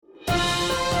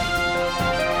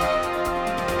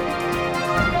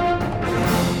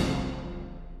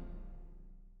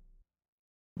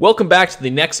Welcome back to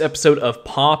the next episode of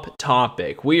Pop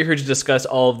Topic. We are here to discuss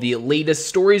all of the latest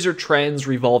stories or trends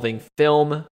revolving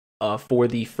film for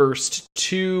the first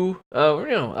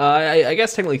I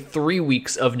guess technically 3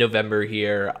 weeks of November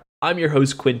here. I'm your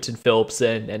host, Quentin Phillips,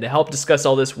 and to help discuss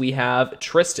all this, we have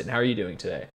Tristan. How are you doing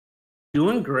today?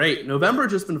 Doing great. November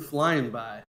just been flying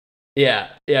by.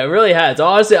 Yeah, it really has.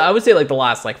 Honestly, I would say like the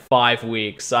last 5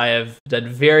 weeks, I have done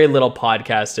very little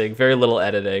podcasting, very little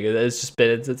editing. It's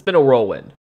been a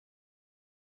whirlwind.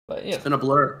 But, yeah. It's been a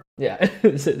blur. Yeah,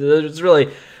 it's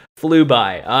really flew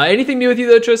by. Anything new with you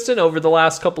though, Tristan, over the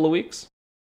last couple of weeks?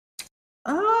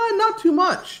 Not too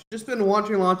much. Just been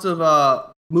watching lots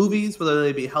of movies, whether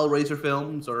they be Hellraiser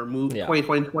films or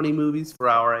 2020 movies for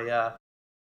our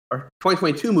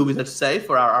 2022 movies, I should say,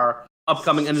 for our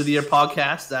upcoming end of the year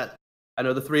podcast. That I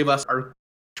know the three of us are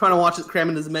trying to watch it,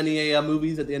 cramming as many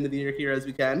movies at the end of the year here as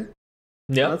we can.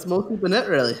 Yeah, that's mostly been it,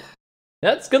 really.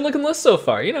 That's a good looking list so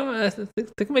far. You know, I think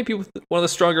it might be one of the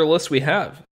stronger lists we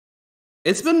have.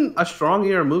 It's been a strong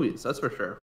year of movies, that's for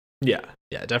sure. Yeah,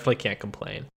 definitely can't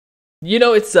complain. You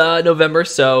know, it's November,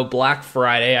 so Black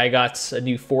Friday. I got a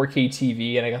new 4K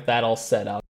TV, and I got that all set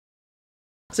up.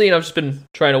 So, I've just been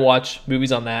trying to watch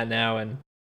movies on that now, and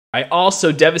I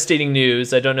also, devastating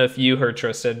news, I don't know if you heard,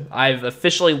 Tristan, I've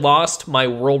officially lost my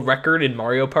world record in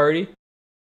Mario Party.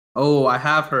 Oh, I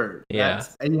have heard. Yeah.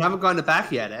 And you haven't gotten it back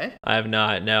yet, eh? I have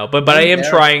not, no. But I am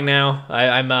trying now.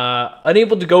 I'm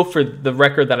unable to go for the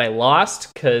record that I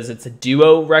lost because it's a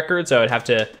duo record, so I would have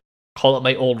to call up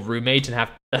my old roommate and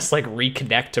have us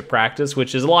reconnect to practice,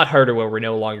 which is a lot harder when we're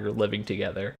no longer living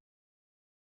together.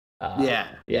 Yeah.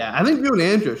 I think you and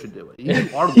Andrew should do it.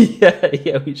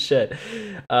 Yeah, we should.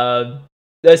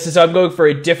 So I'm going for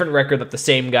a different record that the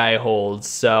same guy holds.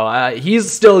 So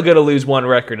he's still going to lose one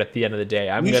record at the end of the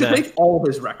day. You should make all of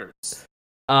his records.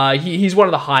 He's one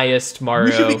of the highest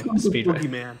Mario speedrunners.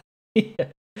 Man. He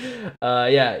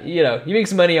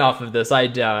makes money off of this. I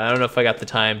don't know if I got the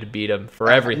time to beat him for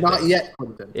everything. Not yet,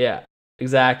 Quentin. Yeah,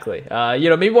 exactly.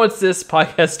 Maybe once this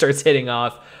podcast starts hitting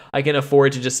off, I can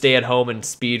afford to just stay at home and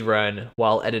speed run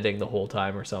while editing the whole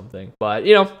time or something. But,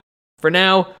 for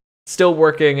now, still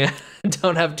working.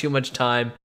 Don't have too much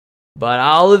time. But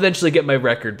I'll eventually get my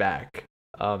record back.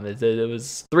 It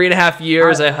was 3.5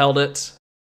 years I held it.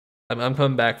 I'm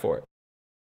coming back for it.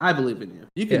 I believe in you.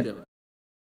 You can do it.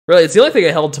 Really, it's the only thing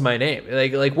I held to my name.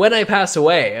 Like when I pass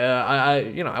away,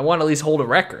 I want to at least hold a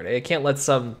record. I can't let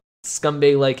some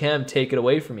scumbag like him take it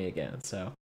away from me again.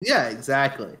 So yeah,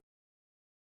 exactly.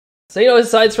 So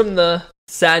aside from the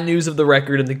sad news of the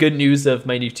record and the good news of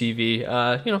my new TV,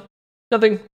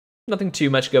 nothing too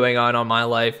much going on my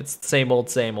life. It's the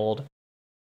same old.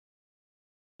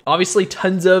 Obviously,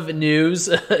 tons of news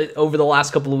over the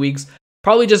last couple of weeks.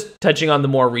 Probably just touching on the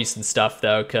more recent stuff,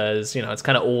 though, because, it's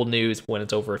kind of old news when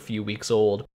it's over a few weeks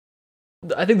old.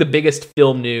 I think the biggest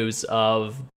film news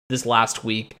of this last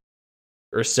week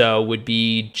or so would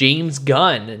be James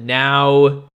Gunn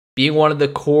now being one of the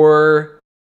core,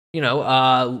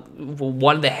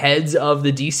 one of the heads of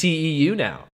the DCEU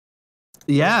now.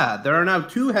 Yeah, there are now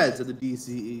two heads of the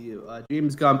DCEU.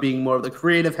 James Gunn being more of the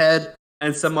creative head,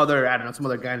 and some other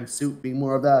guy in a suit being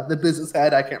more of the business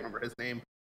head. I can't remember his name.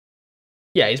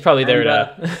 Yeah, he's probably there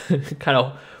to kind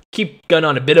of keep Gunn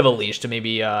on a bit of a leash to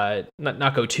maybe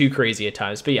not go too crazy at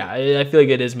times. But yeah, I feel like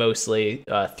it is mostly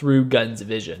through Gunn's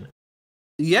vision.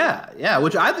 Yeah,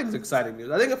 which I think is exciting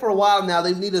news. I think for a while now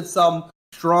they've needed some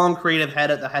strong creative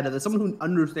head at the head of this, someone who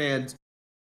understands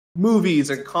movies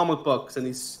and comic books and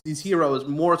these heroes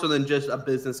more so than just a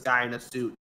business guy in a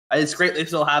suit. It's great they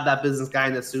still have that business guy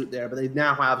in a suit there, but they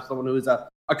now have someone who is a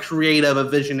creative, a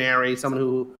visionary, someone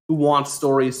who wants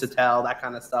stories to tell, that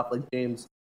kind of stuff, like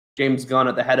James Gunn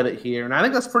at the head of it here. And I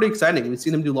think that's pretty exciting. We've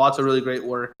seen him do lots of really great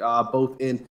work, both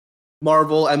in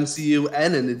Marvel, MCU,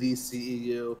 and in the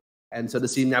DCEU. And so to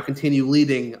see him now continue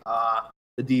leading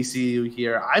the DCEU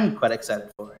here, I'm quite excited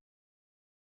for it.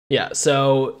 Yeah,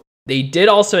 so they did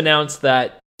also announce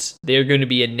that they're going to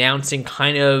be announcing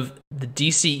kind of the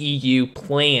DCEU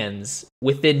plans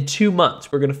within 2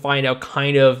 months. We're going to find out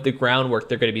kind of the groundwork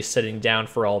they're going to be setting down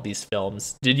for all these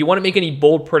films. Did you want to make any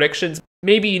bold predictions?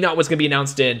 Maybe not what's going to be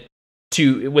announced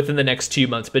within the next 2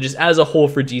 months, but just as a whole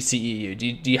for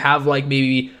DCEU. Do you have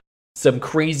maybe some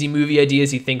crazy movie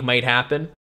ideas you think might happen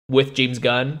with James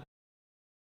Gunn?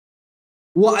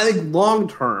 Well, I think long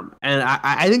term, and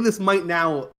I think this might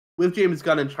now, with James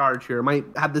Gunn in charge here, might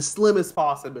have the slimmest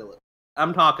possibility.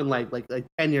 I'm talking like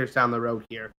 10 years down the road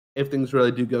here, if things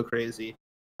really do go crazy.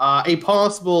 A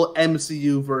possible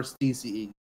MCU versus DCE.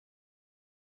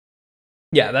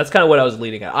 Yeah, that's kind of what I was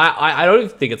leading at. I don't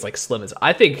even think it's slim as.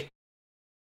 I think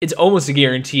it's almost a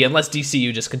guarantee unless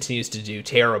DCU just continues to do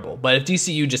terrible. But if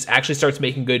DCU just actually starts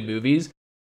making good movies,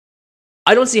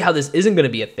 I don't see how this isn't going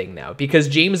to be a thing now, because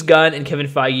James Gunn and Kevin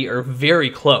Feige are very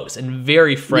close and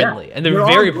very friendly, and they're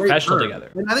very professional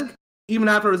together. And I think even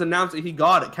after it was announced that he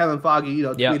got it, Kevin Feige,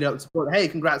 tweeted out support. Hey,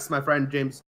 congrats to my friend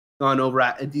James Gunn over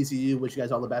at DCU. Wish you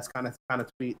guys all the best kind of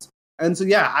tweets. And so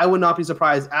I would not be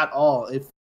surprised at all if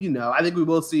I think we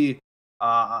will see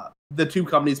the two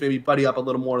companies maybe buddy up a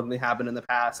little more than they have been in the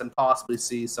past, and possibly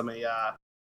see some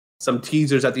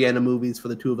teasers at the end of movies for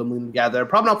the two of them leaning together.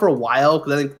 Probably not for a while,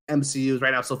 because I think MCU is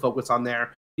right now still focused on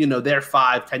their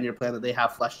 5-10-year plan that they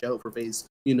have fleshed out for phase,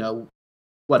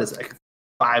 what is it, like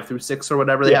 5 through 6 or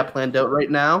whatever they have planned out right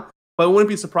now. But I wouldn't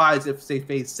be surprised if, say,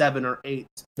 phase 7 or 8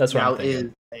 now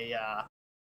is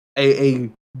a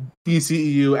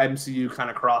DCEU MCU kind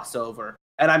of crossover.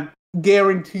 And I'm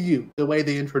guarantee you the way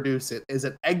they introduce it is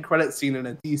an end credit scene in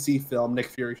a DC film. Nick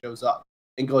Fury shows up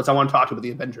and goes, "I want to talk to you about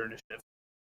the Avenger Initiative."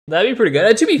 That'd be pretty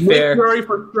good. To be fair, Nick Fury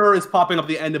for sure is popping up at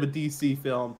the end of a DC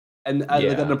film, and like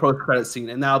an approach credit scene,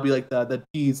 and that'll be like the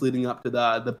tease leading up to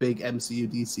the big MCU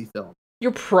DC film.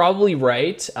 You're probably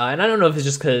right, and I don't know if it's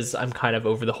just because I'm kind of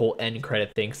over the whole end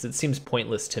credit thing, because it seems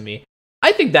pointless to me.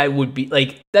 I think that would be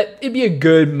it'd be a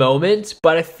good moment,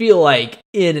 but I feel like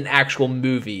in an actual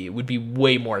movie it would be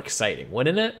way more exciting,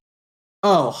 wouldn't it?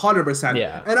 Oh, 100%.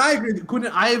 Yeah. And I agree.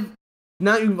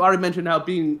 Now you've already mentioned how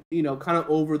being, kind of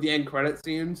over the end credit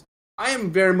scenes. I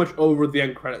am very much over the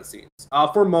end credit scenes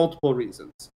for multiple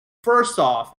reasons. First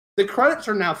off, the credits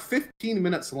are now 15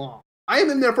 minutes long. I am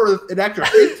in there for an extra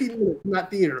 15 minutes in that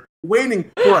theater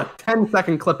waiting for a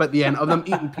 10-second clip at the end of them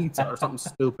eating pizza or something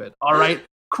stupid. All right?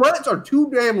 Credits are too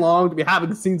damn long to be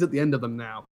having scenes at the end of them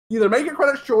now. Either make your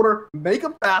credits shorter, make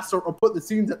them faster, or put the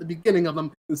scenes at the beginning of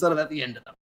them instead of at the end of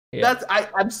them. Yeah.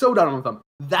 I'm so done with them.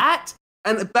 That,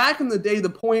 and back in the day, the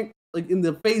point, like in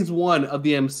the phase 1 of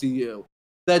the MCU,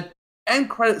 that end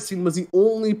credit scene was the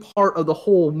only part of the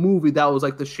whole movie that was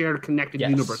like the shared connected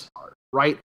universe part,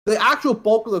 right? The actual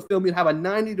bulk of the film, you'd have a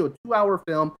 90 to a 2-hour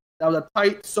film that was a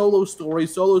tight solo story,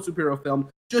 solo superhero film,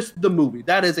 just the movie.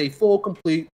 That is a full,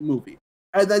 complete movie.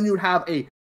 And then you'd have a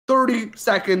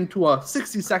 30-second to a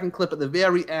 60-second clip at the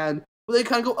very end where they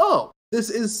kind of go, oh, this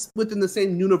is within the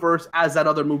same universe as that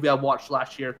other movie I watched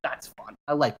last year. That's fun.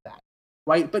 I like that.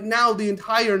 Right? But now the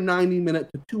entire 90-minute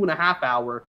to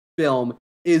 2.5-hour film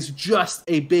is just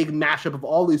a big mashup of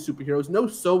all these superheroes. No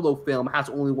solo film has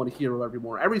only one hero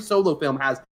anymore. Every solo film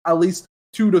has at least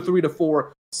 2 to 3 to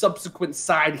 4 subsequent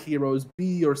side heroes,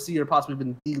 B or C or possibly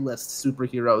even D-list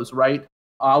superheroes, right?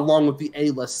 Along with the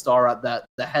A-list star at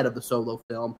the head of the solo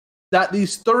film. That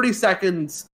these 30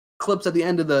 seconds clips at the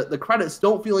end of the credits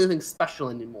don't feel anything special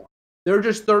anymore. They're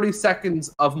just 30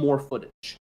 seconds of more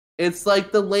footage. It's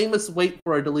like the lamest wait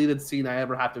for a deleted scene I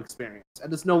ever have to experience,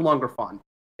 and it's no longer fun.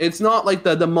 It's not like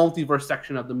the multiverse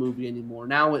section of the movie anymore.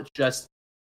 Now it's just,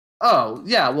 oh,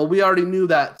 yeah, well, we already knew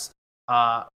that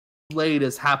Blade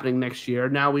is happening next year.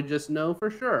 Now we just know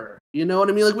for sure. You know what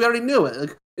I mean? Like, we already knew it.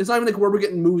 Like, it's not even like where we're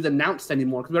getting movies announced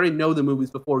anymore, because we already know the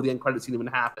movies before the end credit scene even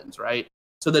happens, right?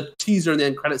 So the teaser and the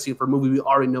end credit scene for a movie we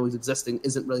already know is existing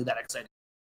isn't really that exciting.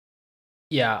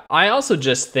 Yeah, I also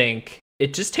just think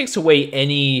it just takes away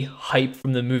any hype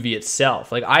from the movie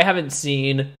itself. Like, I haven't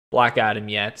seen Black Adam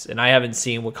yet, and I haven't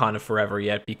seen Wakanda Forever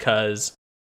yet because,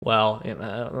 well,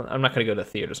 I'm not going to go to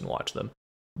theaters and watch them.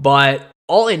 But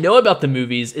all I know about the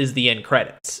movies is the end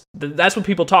credits. That's what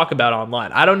people talk about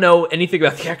online. I don't know anything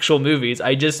about the actual movies.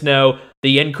 I just know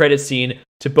the end credit scene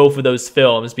to both of those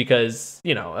films because,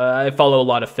 I follow a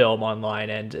lot of film online,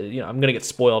 and, I'm going to get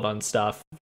spoiled on stuff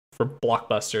for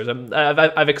blockbusters.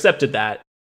 I've accepted that.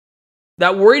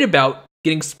 Not worried about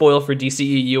getting spoiled for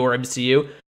DCEU or MCU,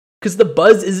 because the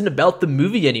buzz isn't about the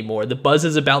movie anymore. The buzz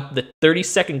is about the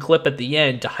 30-second clip at the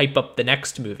end to hype up the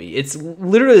next movie. It's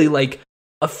literally like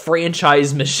a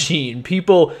franchise machine.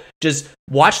 People just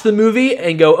watch the movie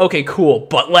and go, okay, cool,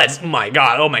 but oh my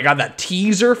god, that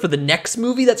teaser for the next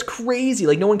movie, that's crazy.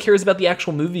 Like, no one cares about the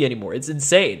actual movie anymore. It's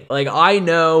insane. Like, I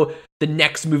know the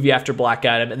next movie after Black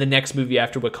Adam and the next movie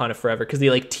after Wakanda Forever because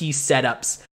they tease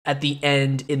setups at the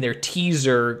end in their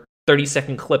teaser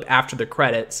 30-second clip after the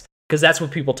credits, because that's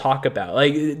what people talk about.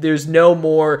 Like, there's no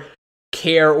more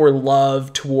care or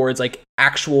love towards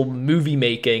actual movie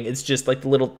making. It's just the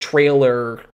little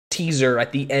trailer teaser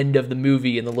at the end of the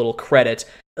movie and the little credit.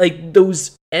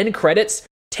 Those end credits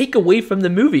take away from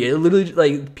the movie. It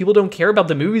literally, people don't care about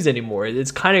the movies anymore.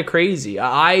 It's kind of crazy.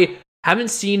 I haven't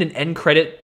seen an end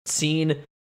credit scene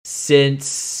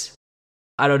since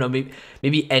I don't know,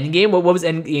 maybe Endgame. What was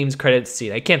Endgame's credits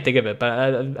scene? I can't think of it, but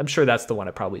I'm sure that's the one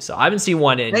I probably saw. I haven't seen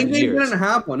one in Endgame years. didn't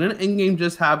have one. Didn't Endgame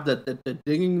just have the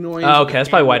dinging noise? Oh, okay, that's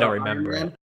probably why I don't remember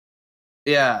it.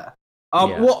 Yeah.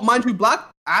 Yeah. Well, mind you,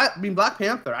 Black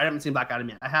Panther. I haven't seen Black Adam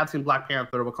yet. I have seen Black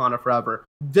Panther: Wakanda Forever.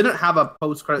 Didn't have a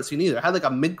post-credit scene either. It had like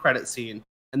a mid-credit scene,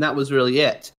 and that was really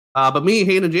it. But me,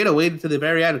 Hayden, and Jada waited to the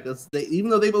very end because even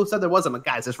though they both said there wasn't, like,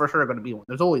 guys, there's for sure going to be one.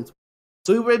 There's always one.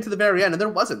 So we waited to the very end, and there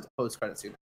wasn't a post-credit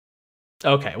scene.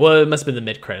 Okay, well, it must have been the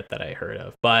mid-credit that I heard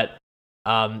of. But,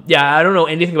 yeah, I don't know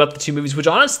anything about the two movies, which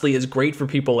honestly is great for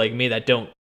people like me that don't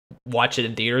watch it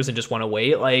in theaters and just want to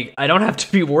wait. Like, I don't have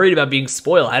to be worried about being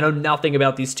spoiled. I know nothing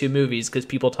about these two movies because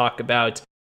people talk about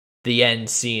the end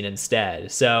scene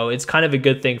instead. So it's kind of a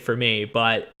good thing for me,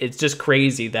 but it's just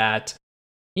crazy that,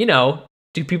 you know,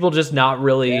 do people just not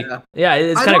really? Yeah,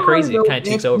 it's kind of crazy. It kind of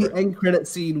takes over. The end credit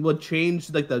scene would change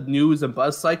like the news and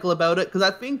buzz cycle about it, because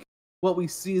I think what we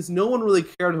see is no one really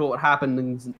cared about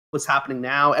what's happening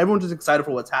now. Everyone's just excited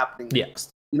for what's happening next.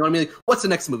 You know what I mean? Like, what's the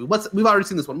next movie? We've already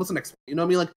seen this one. What's the next one? You know what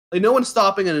I mean? Like no one's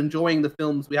stopping and enjoying the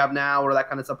films we have now or that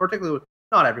kind of stuff. Particularly with,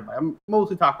 not everybody. I'm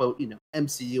mostly talking about, you know,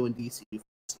 MCU and DCU,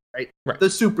 right? The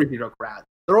superhero crowd.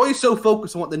 They're always so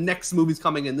focused on what the next movie's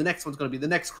coming in. The next one's going to be the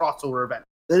next crossover event.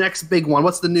 The next big one.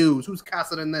 What's the news? Who's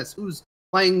casted in this? Who's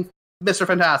playing Mr.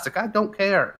 Fantastic? I don't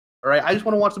care. All right. I just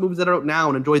want to watch the movies that are out now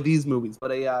and enjoy these movies.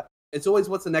 But it's always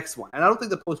what's the next one. And I don't think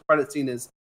the post-credit scene is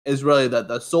really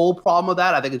the sole problem of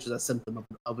that. I think it's just a symptom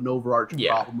of an overarching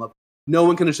problem of no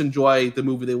one can just enjoy the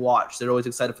movie they watch. They're always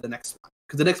excited for the next one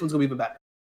because the next one's going to be even better.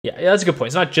 Yeah, that's a good point.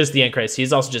 It's not just the end credits.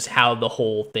 It's also just how the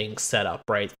whole thing's set up,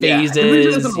 right? Phases. Yeah, it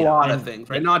is a lot of things,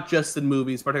 right? Not just in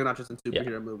movies, particularly not just in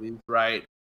superhero movies, right?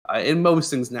 In most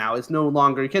things now, it's no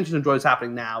longer, you can't just enjoy what's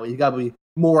happening now. You got to be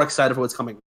more excited for what's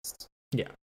coming next.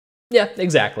 Yeah,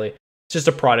 exactly. It's just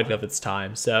a product of its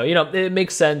time. So, you know, it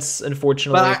makes sense,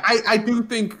 unfortunately. But I do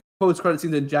think post-credit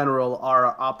scenes in general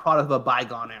are a product of a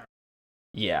bygone era.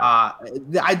 Yeah.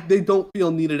 They don't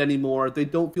feel needed anymore. They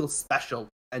don't feel special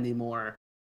anymore.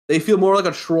 They feel more like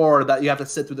a chore that you have to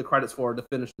sit through the credits for to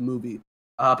finish the movie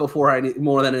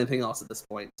more than anything else at this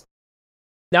point.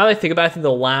 Now that I think about it, I think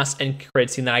the last end credit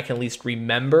scene that I can at least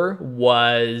remember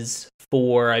was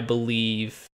for, I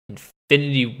believe,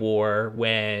 Infinity War,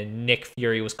 when Nick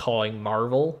Fury was calling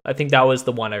Marvel. I think that was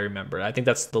the one I remember. I think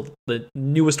that's the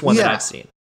newest one that I've seen.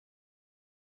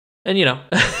 And, you know,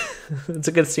 it's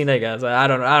a good scene, I guess. I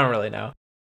don't really know.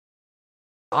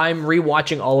 I'm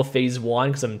rewatching all of Phase 1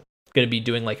 because I'm going to be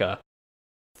doing like a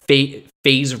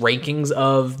phase rankings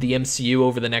of the MCU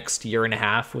over the next year and a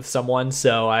half with someone.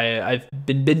 So I've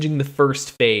been binging the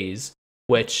first phase,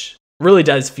 which really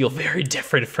does feel very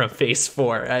different from Phase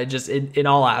 4, just in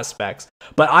all aspects.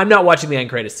 But I'm not watching the end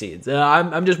credit scenes.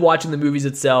 I'm just watching the movies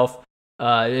itself.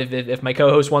 If my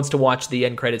co-host wants to watch the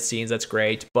end credit scenes, that's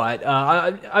great. But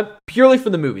I'm purely for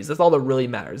the movies. That's all that really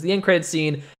matters. The end credit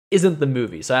scene isn't the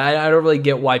movie, so I don't really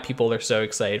get why people are so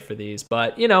excited for these.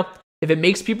 But, you know, if it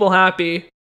makes people happy,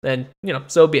 then, you know,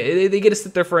 so be it. They get to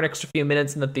sit there for an extra few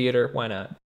minutes in the theater. Why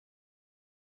not?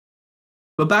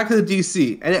 But back to the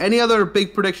DC. Any other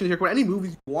big predictions here? Any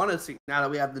movies you want to see now that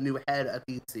we have the new head at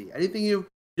DC? Anything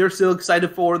you're still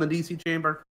excited for in the DC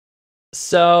chamber?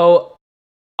 So,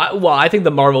 I think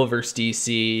the Marvel vs.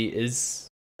 DC is...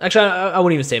 Actually, I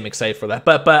wouldn't even say I'm excited for that,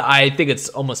 but I think it's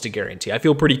almost a guarantee. I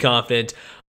feel pretty confident.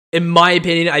 In my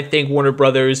opinion, I think Warner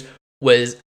Brothers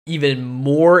was even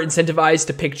more incentivized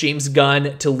to pick James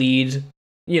Gunn to lead,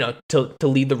 to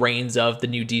lead the reins of the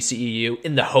new DCEU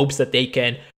in the hopes that they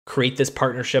can create this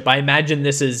partnership. I imagine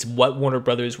this is what Warner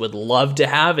Brothers would love to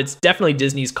have. It's definitely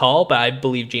Disney's call, but I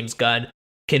believe James Gunn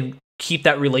can keep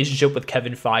that relationship with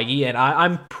Kevin Feige, and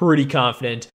I'm pretty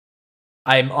confident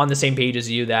I'm on the same page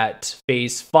as you that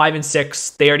Phase 5 and 6,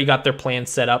 they already got their plans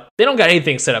set up. They don't got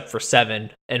anything set up for 7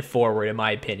 and forward, in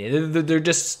my opinion. They're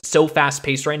just so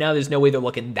fast-paced right now. There's no way they're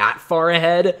looking that far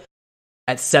ahead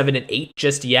at 7 and 8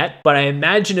 just yet, but I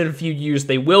imagine in a few years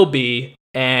they will be,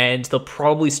 and they'll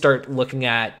probably start looking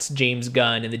at James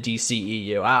Gunn and the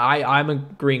DCEU. I'm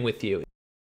agreeing with you.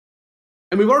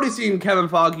 And we've already seen Kevin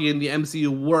Feige and the MCU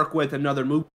work with another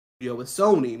movie studio with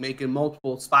Sony, making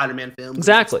multiple Spider-Man films.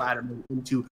 Exactly. Spider-Man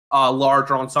into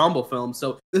larger ensemble films.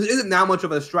 So this isn't that much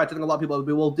of a stretch. I think a lot of people would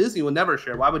be, well, Disney would never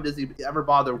share. Why would Disney ever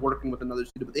bother working with another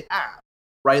studio? But they have,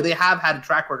 right? They have had a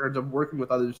track record of working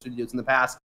with other studios in the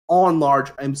past on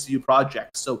large MCU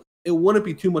projects. So it wouldn't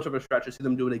be too much of a stretch to see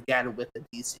them do it again with the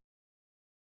DC.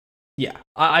 Yeah,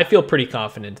 I feel pretty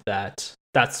confident that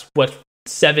that's what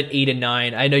 7, 8, and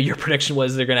 9. I know your prediction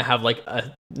was they're going to have like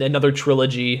another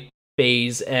trilogy,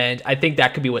 phase, and I think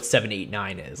that could be what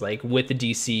 789 is, like with the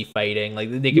DC fighting,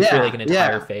 like they could create like an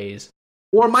entire phase.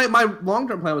 Or my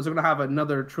long-term plan was they're going to have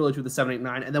another trilogy with the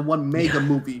 789 and then one mega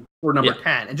movie for number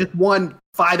 10 and just one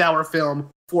 5-hour film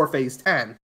for phase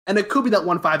 10. And it could be that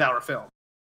one 5-hour film.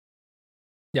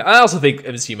 Yeah, I also think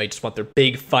MCU might just want their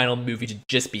big final movie to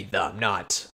just be them,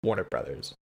 not Warner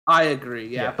Brothers. I agree,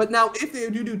 yeah. But now, if they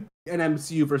do an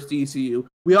MCU versus DCU,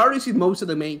 we already see most of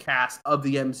the main cast of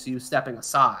the MCU stepping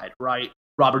aside, right?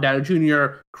 Robert Downey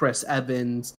Jr., Chris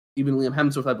Evans, even Liam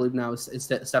Hemsworth, I believe now,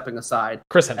 is stepping aside.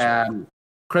 Chris Hemsworth.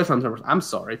 Chris Hemsworth. I'm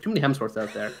sorry. Too many Hemsworths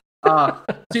out there.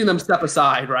 Seeing them step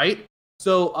aside, right?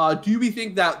 So do we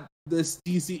think that this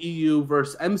DCEU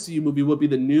versus MCU movie would be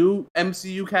the new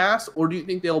MCU cast, or do you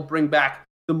think they'll bring back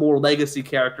the more legacy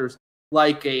characters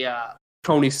like a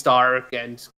Tony Stark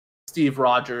and Steve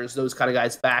Rogers, those kind of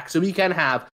guys back, so we can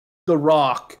have The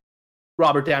Rock,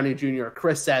 Robert Downey Jr.,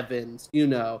 Chris Evans,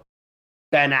 Ben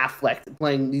Affleck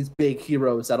playing these big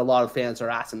heroes that a lot of fans are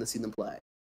asking to see them play?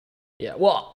 Yeah,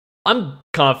 well, I'm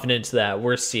confident that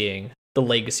we're seeing the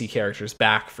legacy characters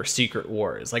back for Secret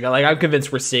Wars. Like I'm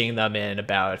convinced we're seeing them in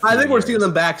about. I think we're seeing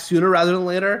them back sooner rather than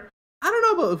later. I don't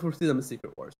know about if we're seeing them in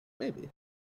Secret Wars. Maybe.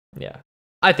 Yeah,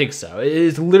 I think so. It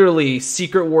is literally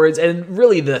Secret Wars, and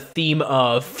really the theme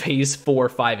of Phase 4,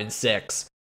 5, and 6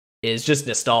 is just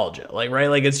nostalgia. Like, right?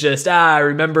 Like it's just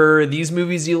remember these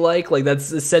movies you like? Like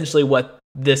that's essentially what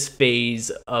this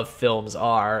phase of films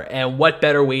are. And what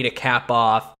better way to cap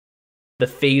off the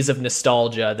phase of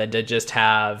nostalgia than to just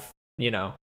have,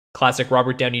 classic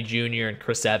Robert Downey Jr. and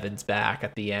Chris Evans back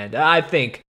at the end. I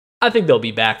think they'll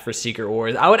be back for Secret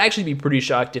Wars. I would actually be pretty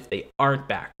shocked if they aren't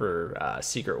back for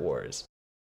Secret Wars.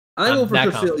 I think we'll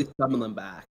for sure see at least some of them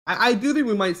back. I do think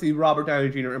we might see Robert Downey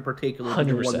Jr. in particular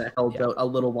be the one that held out a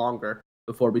little longer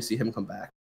before we see him come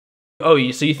back. Oh,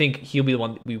 so you think he'll be the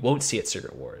one we won't see at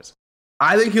Secret Wars?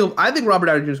 I think Robert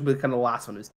Downey Jr. is going to be kind of the last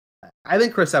one who's back. I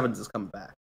think Chris Evans is coming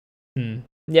back.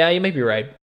 Yeah, you might be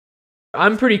right.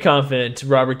 I'm pretty confident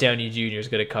Robert Downey Jr. is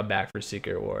going to come back for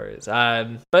Secret Wars.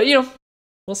 But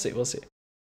we'll see.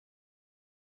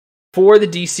 For the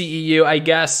DCEU, I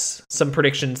guess some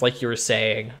predictions like you were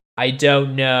saying. I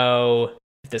don't know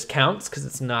if this counts because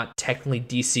it's not technically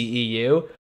DCEU.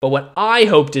 But what I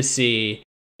hope to see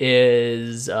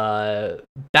is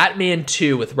Batman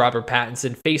 2 with Robert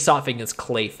Pattinson face-offing as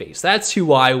Clayface. That's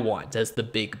who I want as the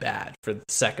big bad for the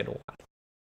second one.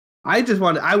 I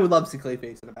would love to see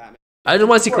Clayface in a Batman. I just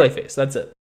want to see Clayface. That's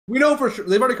it. We know for sure.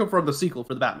 They've already confirmed the sequel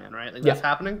for the Batman, right? Like, that's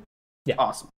happening? Yeah.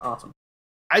 Awesome.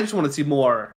 I just want to see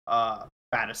more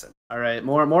Pattinson, all right?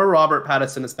 More Robert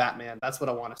Pattinson as Batman. That's what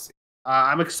I want to see.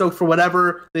 I'm stoked for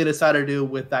whatever they decide to do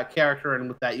with that character and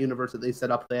with that universe that they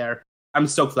set up there. I'm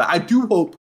stoked for that. I do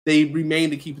hope they remain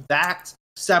to keep that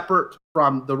separate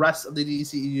from the rest of the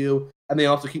DCEU, and they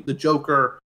also keep the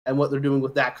Joker and what they're doing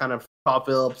with that kind of Todd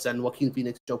Phillips and Joaquin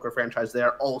Phoenix Joker franchise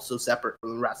there also separate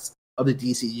from the rest of the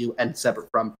DCU and separate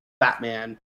from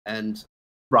Batman and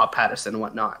Rob Pattinson and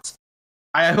whatnot.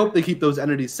 I hope they keep those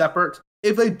entities separate.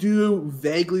 If they do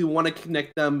vaguely want to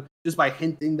connect them just by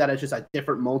hinting that it's just a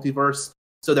different multiverse,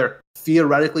 so they're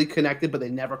theoretically connected, but they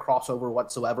never cross over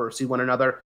whatsoever or see one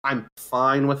another, I'm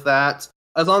fine with that.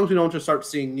 As long as we don't just start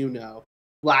seeing,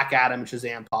 Black Adam and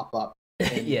Shazam pop up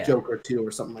and Joker 2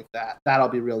 or something like that. That I'll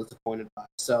be real disappointed by.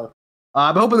 So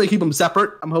I'm hoping they keep them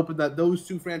separate. I'm hoping that those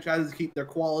two franchises keep their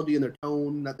quality and their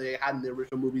tone that they had in the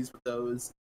original movies with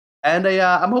those. And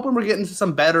I'm hoping we're getting to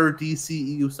some better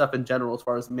DCEU stuff in general as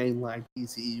far as mainline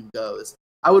DCEU goes.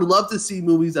 I would love to see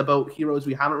movies about heroes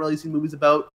we haven't really seen movies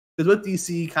about. Because with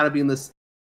DC kind of being this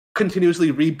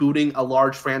continuously rebooting a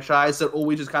large franchise, they're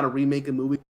always just kind of remaking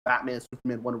movies. Batman,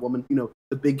 Superman, Wonder Woman,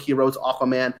 the big heroes,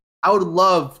 Aquaman. I would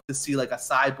love to see like a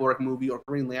Cyborg movie or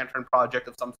Green Lantern project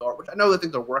of some sort, which I know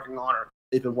they're working on or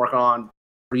they've been working on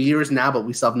for years now, but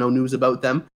we still have no news about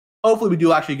them. Hopefully we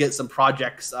do actually get some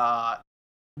projects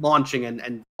launching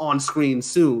and on screen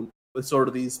soon with sort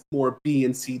of these more B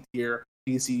and C tier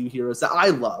DCU heroes that I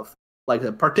love.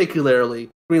 Like particularly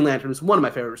Green Lantern is one of my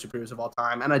favorite superheroes of all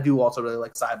time, and I do also really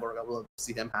like Cyborg. I would love to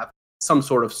see him have some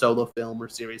sort of solo film or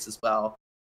series as well.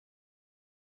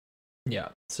 Yeah,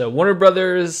 so Warner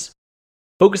Brothers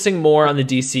focusing more on the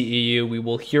DCEU. We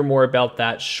will hear more about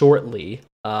that shortly.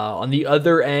 On the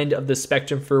other end of the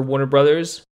spectrum for Warner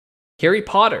Brothers, Harry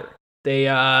Potter. They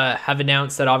have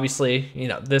announced that obviously,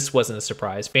 this wasn't a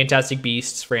surprise. Fantastic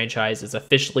Beasts franchise is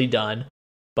officially done.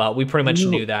 but we pretty much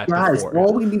knew that guys, before.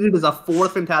 all we needed is a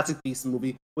fourth Fantastic Beasts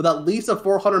movie with at least a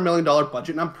 $400 million budget,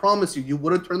 and I promise you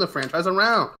would have turned the franchise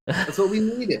around. That's what we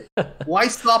needed. Why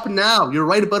stop now? You're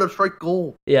right about a strike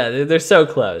gold. Yeah, they're so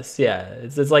close. Yeah,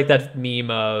 it's like that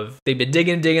meme of they've been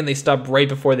digging, they stopped right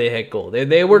before they hit gold.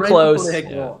 They were close. They hit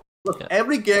gold. Look,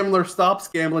 every gambler stops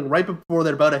gambling right before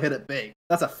they're about to hit it big.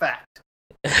 That's a fact.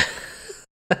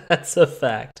 That's a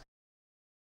fact.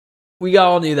 We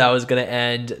all knew that was going to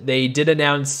end. They did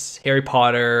announce Harry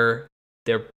Potter.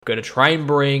 They're going to try and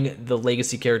bring the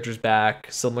legacy characters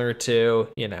back, similar to,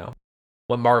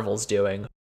 what Marvel's doing.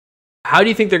 How do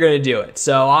you think they're going to do it?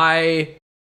 So I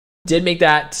did make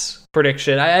that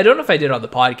prediction. I don't know if I did on the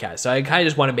podcast, so I kind of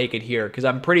just want to make it here because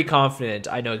I'm pretty confident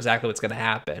I know exactly what's going to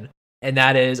happen. And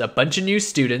that is a bunch of new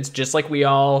students, just like we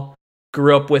all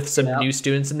grew up with some new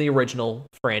students in the original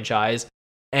franchise.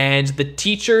 And the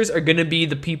teachers are going to be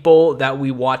the people that we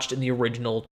watched in the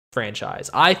original franchise.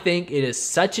 I think it is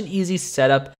such an easy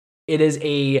setup. It is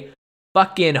a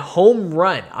fucking home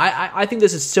run. I think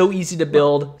this is so easy to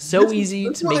build, easy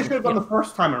to make. They should have done the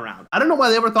first time around. I don't know why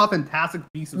they ever thought Fantastic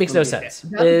Beasts makes no sense.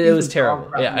 It was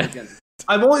terrible. Yeah,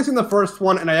 I've only seen the first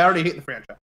one, and I already hate the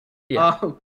franchise. Yeah,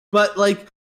 but like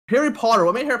Harry Potter,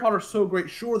 what made Harry Potter so great?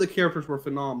 Sure, the characters were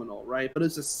phenomenal, right? But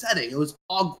it's a setting. It was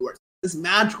Hogwarts, this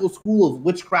magical school of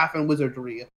witchcraft and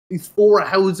wizardry. These four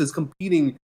houses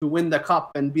competing to win the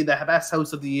cup and be the best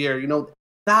house of the year.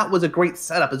 That was a great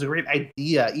setup. It was a great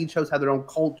idea. Each house had their own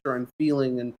culture and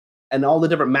feeling and all the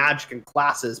different magic and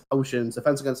classes, potions,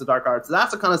 defense against the dark arts.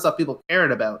 That's the kind of stuff people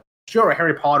cared about. Sure,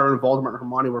 Harry Potter and Voldemort and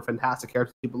Hermione were fantastic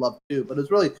characters people loved too, but it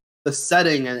was really the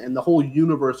setting and the whole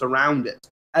universe around it.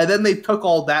 And then they took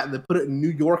all that and they put it in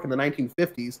New York in the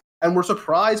 1950s and were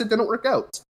surprised it didn't work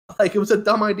out. Like, it was a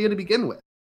dumb idea to begin with.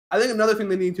 I think another thing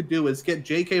they need to do is get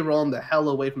J.K. Rowling the hell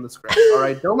away from the script, all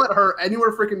right? Don't let her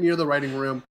anywhere freaking near the writing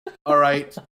room, all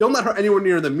right? Don't let her anywhere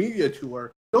near the media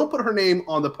tour. Don't put her name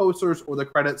on the posters or the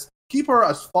credits. Keep her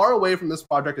as far away from this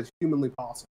project as humanly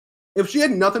possible. If she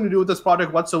had nothing to do with this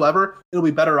project whatsoever, it'll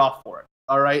be better off for it,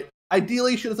 all right?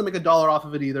 Ideally, she doesn't make $1 off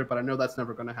of it either, but I know that's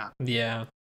never going to happen. Yeah.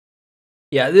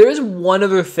 Yeah, there is one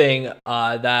other thing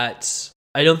that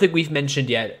I don't think we've mentioned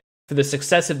yet for the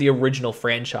success of the original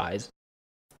franchise.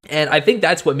 And I think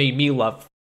that's what made me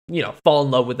fall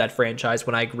in love with that franchise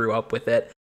when I grew up with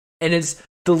it. And it's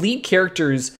the lead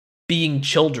characters being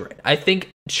children. I think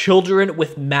children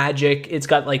with magic, it's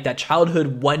got like that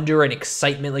childhood wonder and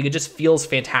excitement. Like, it just feels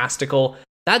fantastical.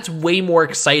 That's way more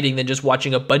exciting than just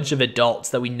watching a bunch of adults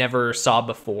that we never saw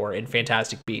before in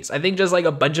Fantastic Beasts. I think just like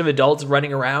a bunch of adults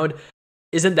running around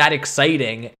isn't that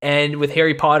exciting. And with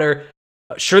Harry Potter,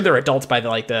 sure, they're adults by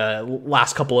the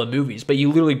last couple of movies, but you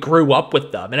literally grew up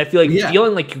with them. And I feel like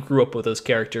feeling like you grew up with those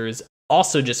characters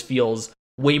also just feels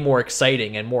way more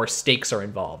exciting and more stakes are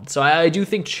involved. So I do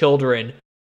think children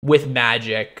with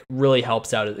magic really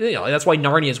helps out. That's why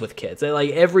Narnia's with kids.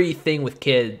 Like everything with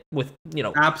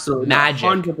absolutely magic.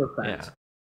 100%.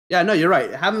 Yeah, no, you're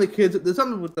right. Having the kids, there's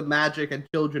something with the magic and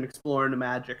children exploring the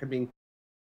magic and being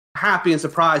happy and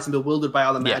surprised and bewildered by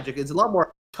all the magic. It's a lot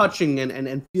more touching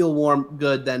and feel warm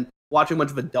good than watching a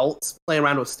bunch of adults play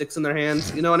around with sticks in their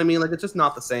hands. You know what I mean? Like, it's just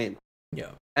not the same. Yeah.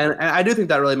 And I do think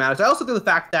that really matters. I also think the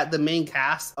fact that the main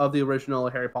cast of the original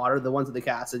Harry Potter, the ones that they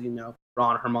casted,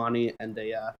 Ron, Hermione, and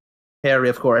Harry,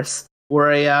 of course,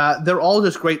 they're all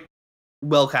just great,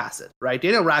 well casted, right?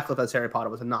 Daniel Radcliffe as Harry Potter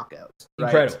was a knockout. Right?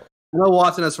 Incredible. Emma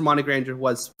Watson as Hermione Granger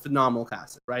was phenomenal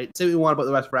casted, right? Say what you want about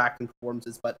the rest of her acting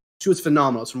performances, but she was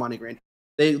phenomenal as Hermione Granger.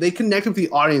 They connected with the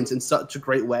audience in such a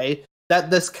great way that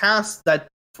this cast that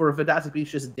for Fantastic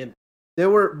Beasts just didn't. They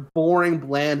were boring,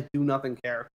 bland, do-nothing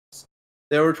characters.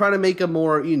 They were trying to make them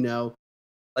more,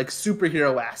 like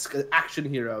superhero-esque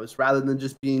action heroes rather than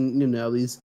just being,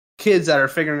 these kids that are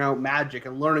figuring out magic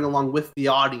and learning along with the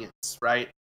audience, right?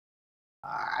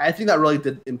 I think that really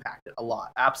did impact it a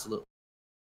lot. Absolutely.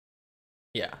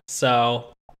 Yeah.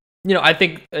 So, I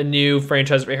think a new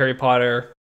franchise for Harry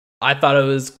Potter, I thought it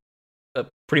was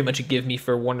pretty much a give me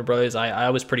for Warner Brothers. I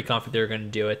was pretty confident they were going to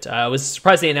do it. I was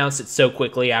surprised they announced it so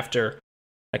quickly after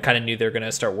I kind of knew they were going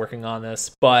to start working on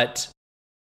this. But,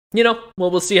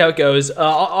 we'll see how it goes.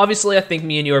 Obviously, I think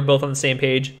me and you are both on the same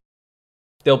page.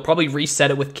 They'll probably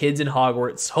reset it with kids in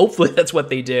Hogwarts. Hopefully that's what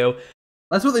they do.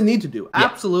 That's what they need to do. Yeah.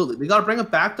 Absolutely. They got to bring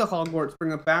it back to Hogwarts,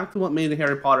 bring it back to what made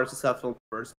Harry Potter successful in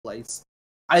the first place.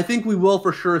 I think we will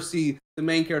for sure see the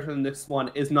main character in this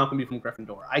one is not going to be from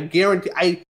Gryffindor. I guarantee.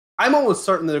 I'm almost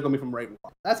certain that they're going to be from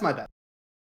Ravenclaw. That's my bet.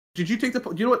 Did you take do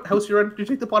you know what house you're in? Did you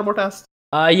take the Pottermore test?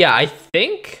 Yeah, I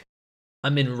think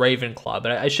I'm in Ravenclaw,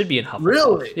 but I should be in Hufflepuff.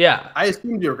 Really? Yeah. I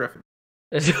assumed you were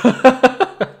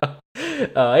Gryffindor.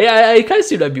 Yeah, I kind of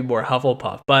assumed I'd be more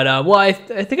Hufflepuff, but well, I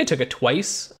think I took it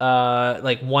twice.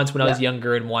 Like once when I was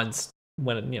younger, and once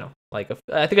when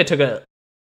I think I took it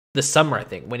this summer. I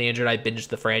think when Andrew and I binged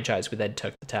the franchise, we then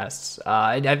took the tests.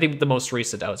 I think the most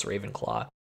recent was Ravenclaw.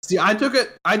 See, I took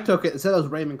it. It said it was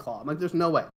Ravenclaw. I'm like, there's no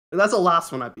way. That's the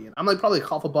last one I'd be in. I'm like probably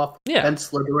Hufflepuff, then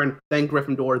Slytherin, then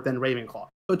Gryffindor, then Ravenclaw.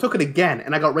 So I took it again,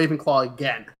 and I got Ravenclaw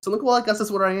again. So I'm like, well, I guess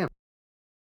that's what I am.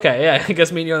 Okay, yeah, I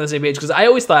guess me and you are on the same page, because I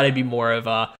always thought I'd be more of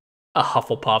a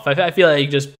Hufflepuff. I feel like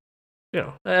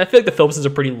I feel like the Phillipsons are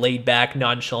pretty laid back,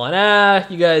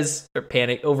 nonchalant. You guys are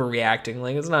overreacting.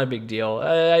 Like, it's not a big deal.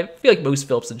 I feel like most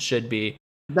Phillipsons should be.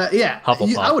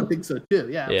 Hufflepuff. I would think so too.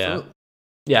 Yeah, absolutely.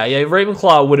 Yeah.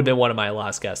 Ravenclaw would have been one of my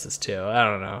last guesses too. I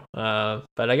don't know,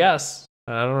 but I guess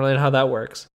I don't really know how that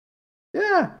works.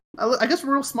 Yeah, I guess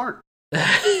we're real smart.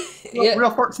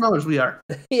 Real fart smellers we are.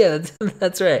 Yeah,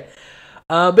 that's right.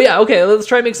 But yeah, okay, let's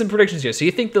try and make some predictions here. So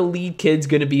you think the lead kid's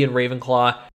going to be in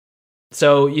Ravenclaw?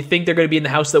 So you think they're going to be in the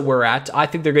house that we're at? I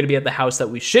think they're going to be at the house that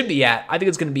we should be at. I think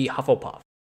it's going to be Hufflepuff.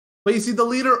 But you see, the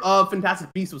leader of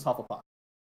Fantastic Beasts was Hufflepuff.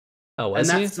 Oh, was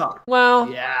he? And that sucked. Well,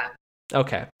 yeah.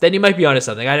 Okay, then you might be onto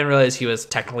something. I didn't realize he was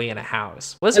technically in a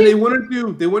house. Was he? And they wouldn't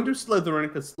do Slytherin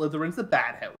because Slytherin's the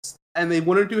bad house, and they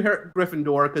wouldn't do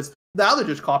Gryffindor because now they're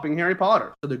just copying Harry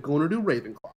Potter. So they're going to do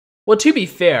Ravenclaw. Well, to be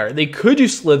fair, they could do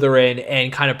Slytherin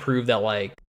and kind of prove that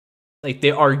like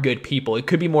they are good people. It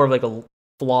could be more of like a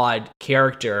flawed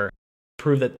character,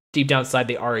 prove that deep down inside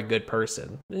they are a good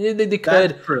person. They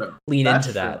could lean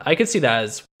into that. I could see that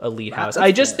as a lead house.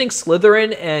 I just think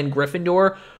Slytherin and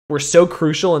Gryffindor were so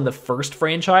crucial in the first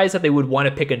franchise that they would want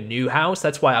to pick a new house.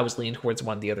 That's why I was leaning towards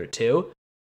one of the other two.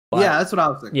 But, yeah, that's what I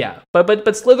was thinking. Yeah, but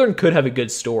Slytherin could have a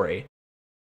good story.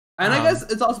 And I guess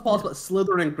it's also possible that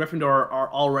Slytherin and Gryffindor are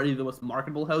already the most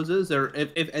marketable houses, or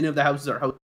if any of the houses are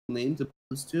house names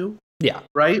opposed to. Yeah.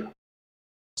 Right?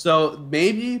 So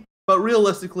maybe, but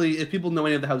realistically, if people know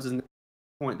any of the houses at this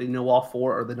point, they know all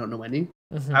four or they don't know any,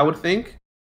 I would think.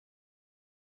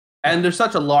 And there's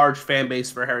such a large fan base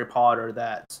for Harry Potter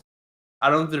that I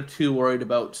don't think they're too worried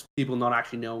about people not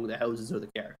actually knowing the houses or the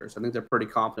characters. I think they're pretty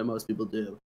confident most people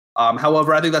do.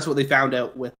 However, I think that's what they found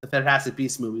out with the Fantastic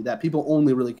Beasts movie, that people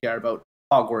only really care about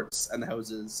Hogwarts and the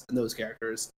houses and those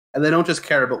characters. And they don't just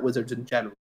care about wizards in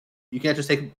general. You can't just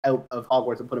take them out of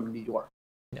Hogwarts and put them in New York.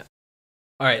 Yeah.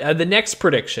 All right, the next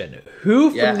prediction.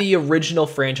 Who from the original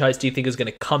franchise do you think is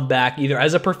going to come back either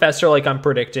as a professor like I'm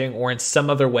predicting or in some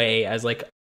other way as like,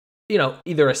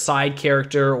 either a side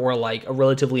character or like a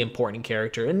relatively important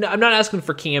character? And I'm not asking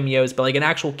for cameos, but like an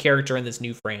actual character in this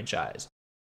new franchise.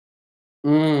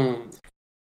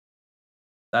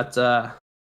 That's a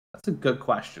good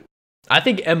question. I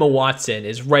think Emma Watson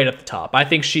is right at the top. I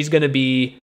think she's going to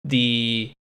be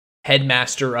the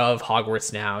headmaster of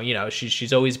Hogwarts now.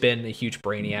 She's always been a huge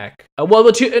brainiac.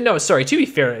 To be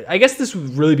fair, I guess this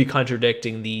would really be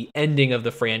contradicting the ending of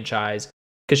the franchise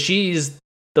because she's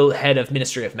the head of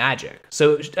Ministry of Magic.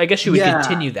 So I guess she would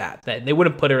continue that. Then they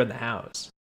wouldn't put her in the house.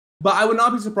 But I would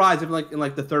not be surprised if, in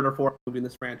the third or fourth movie in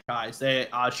this franchise,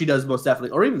 she does most definitely,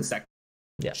 or even the second.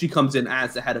 Yeah, she comes in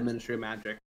as the head of Ministry of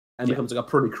Magic and becomes like a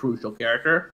pretty crucial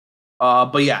character.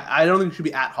 But yeah, I don't think she'd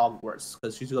be at Hogwarts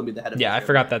because she's going to be the head of. Yeah, I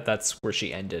forgot that's where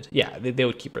she ended. Yeah, they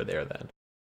would keep her there then.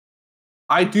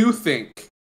 I do think,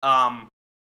 at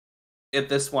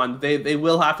this one, they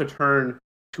will have to turn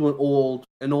to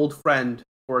an old friend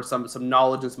for some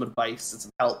knowledge and some advice and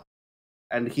some help.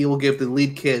 And he will give the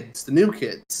lead kids, the new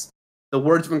kids, the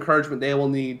words of encouragement they will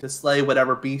need to slay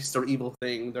whatever beast or evil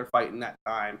thing they're fighting that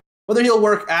time. Whether he'll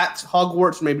work at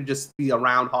Hogwarts or maybe just be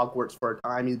around Hogwarts for a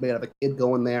time. He's made of a kid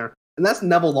going there. And that's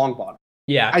Neville Longbottom.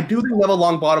 Yeah. I do think Neville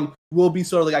Longbottom will be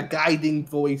sort of like a guiding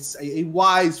voice, a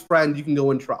wise friend you can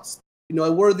go and trust.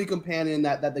 A worthy companion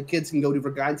that the kids can go to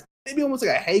for guidance. Maybe almost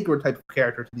like a Hagrid type of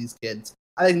character to these kids.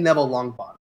 I think Neville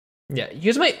Longbottom. Yeah,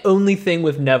 here's my only thing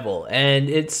with Neville, and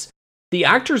it's the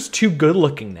actor's too good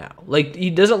looking now. Like, he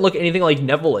doesn't look anything like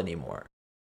Neville anymore.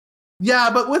 Yeah,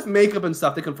 but with makeup and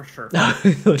stuff, they can for sure.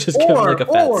 Just give him like a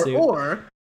fat suit. Or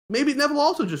maybe Neville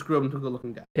also just grew up into a good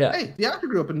looking guy. Yeah. Hey, the actor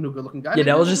grew up into a good looking guy. Yeah,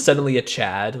 Neville's just suddenly a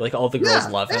Chad. Like, all the girls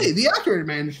love him. Hey, the actor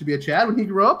managed to be a Chad when he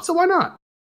grew up, so why not?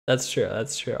 That's true.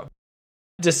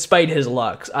 Despite his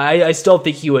looks, I still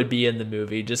think he would be in the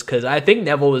movie just because I think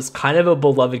Neville was kind of a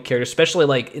beloved character, especially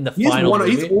like in the final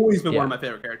movie. He's always been one of my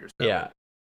favorite characters. Though. Yeah.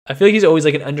 I feel like he's always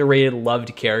like an underrated,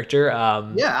 loved character.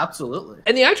 Yeah, absolutely.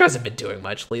 And the actor hasn't been doing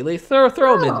much lately. Throw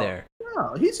him in there.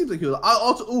 No, he seems like he was.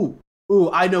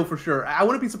 I know for sure. I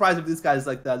wouldn't be surprised if this guy's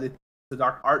like the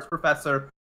dark arts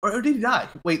professor. Or did he die?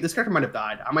 Wait, this character might have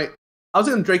died. I was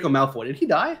thinking Draco Malfoy. Did he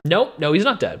die? No, he's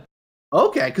not dead.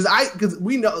 Okay, because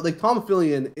we know like Tom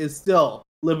Fillion is still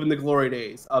living the glory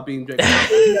days of being Draco Malfoy.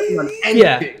 He hasn't done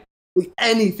anything, like,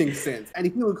 anything since, and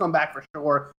he would come back for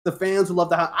sure. The fans would love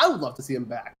to have. I would love to see him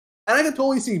back, and I can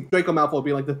totally see Draco Malfoy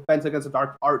being like the Defense Against the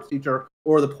Dark Arts teacher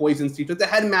or the Poisons teacher, the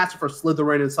headmaster for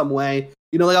Slytherin in some way.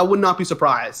 You know, like I would not be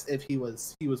surprised if he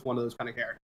was one of those kind of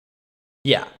characters.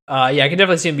 Yeah, I can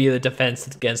definitely see him be the Defense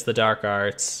Against the Dark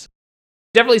Arts.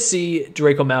 Definitely see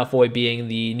Draco Malfoy being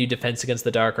the new Defense Against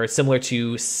the Dark Arts, similar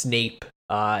to Snape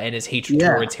and his hatred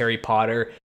towards Harry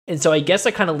Potter. And so I guess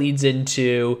that kind of leads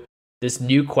into this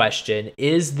new question.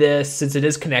 Is this, since it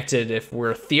is connected, if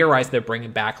we're theorizing they're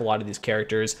bringing back a lot of these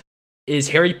characters, is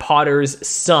Harry Potter's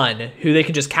son, who they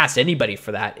can just cast anybody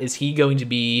for that, is he going to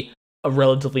be a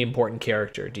relatively important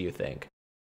character, do you think?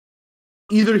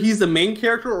 Either he's the main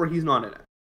character or he's not in it.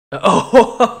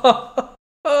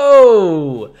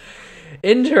 Oh,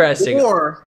 interesting.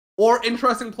 Or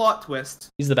interesting plot twist.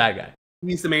 He's the bad guy.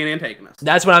 He's the main antagonist.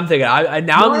 That's what I'm thinking.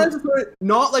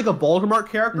 Not like a Voldemort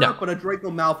character, no, but a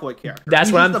Draco Malfoy character.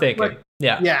 That's what I'm thinking.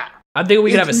 Yeah. I'm thinking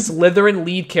we could have a Slytherin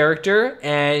lead character,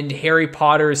 and Harry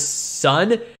Potter's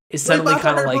son is suddenly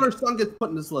kind of like... Harry Potter's son gets put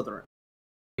into Slytherin.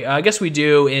 I guess we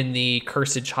do in the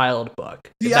Cursed Child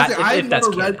book. I've never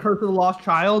read Curse of the Lost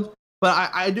Child,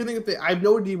 but I do think I have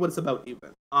no idea what it's about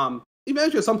even. Even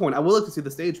actually at some point, I would like to see the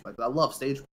stage play, because I love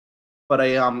stage play. But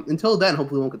until then,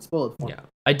 hopefully it won't get spoiled for me. Yeah.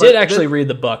 I did actually read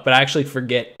the book, but I actually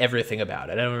forget everything about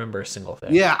it. I don't remember a single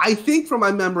thing. Yeah, I think from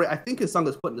my memory, I think his son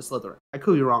gets put into Slytherin. I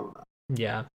could be wrong on that.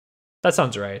 Yeah, that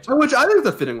sounds right. Which I think is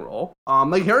a fitting role.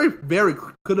 Like Harry very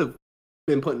could have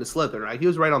been put into Slytherin, right? He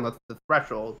was right on the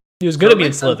threshold. He was going to be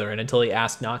in Slytherin until he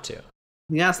asked not to.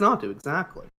 He asked not to,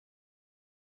 exactly.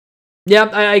 Yeah,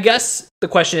 I guess the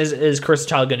question is Cursed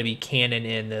Child going to be canon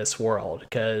in this world?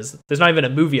 Because there's not even a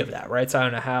movie of that, right? So I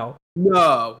don't know how.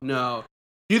 No.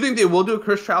 Do you think they will do a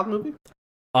Cursed Child movie?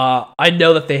 I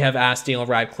know that they have asked Daniel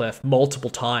Radcliffe multiple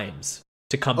times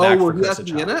to come back for Cursed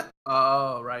Child. In it?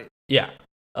 Oh, right. Yeah.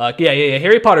 Yeah.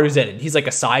 Harry Potter is in it. He's like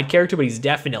a side character, but he's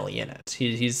definitely in it.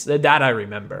 He's that I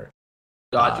remember.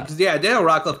 Gotcha. Because Daniel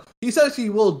Radcliffe, he says he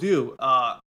will do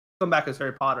come back as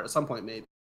Harry Potter at some point, maybe,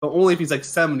 but only if he's like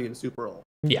 70 and super old.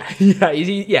 Yeah,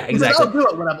 exactly. I'll do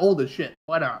it when I'm old as shit.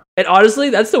 Why not? And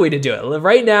honestly, that's the way to do it.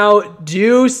 Right now,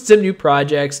 do some new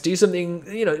projects, do something,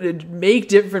 make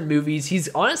different movies. He's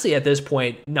honestly at this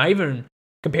point not even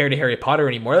compared to Harry Potter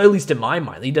anymore, at least in my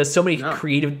mind. He does so many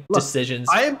creative decisions.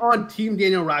 I am on Team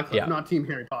Daniel Radcliffe, not Team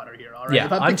Harry Potter here. All right. Yeah,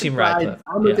 I'm Team Radcliffe.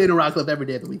 I'm with Daniel Radcliffe every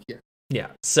day of the week here. Yeah,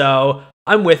 so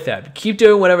I'm with that. Keep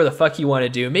doing whatever the fuck you want to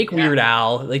do. Make Weird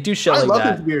Al, do shit like that. I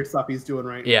love his weird stuff he's doing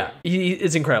right now. Yeah,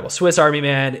 it's incredible. Swiss Army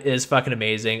Man is fucking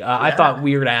amazing. I thought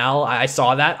Weird Al, I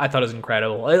saw that. I thought it was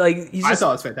incredible. I thought it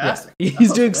was fantastic. Yeah,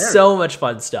 he's doing so much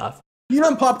fun stuff. He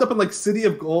even popped up in like City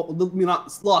of Gold. I mean,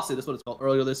 not Lost City, that's what it's called,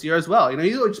 earlier this year as well.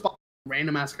 He's just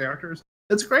random ass characters.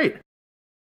 It's great.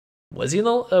 Was he in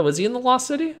the Lost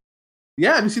City?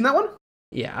 Yeah, have you seen that one?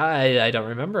 Yeah, I don't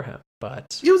remember him,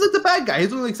 but he was like the bad guy.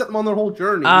 He's only set them on their whole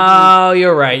journey. Oh,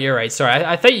 you're right. Sorry,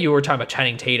 I thought you were talking about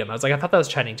Channing Tatum. I was like, I thought that was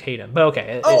Channing Tatum, but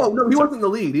okay. No, he wasn't the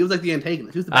lead. He was like the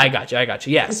antagonist. He was the I got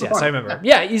you. Yes, I remember.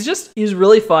 Yeah, he's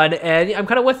really fun, and I'm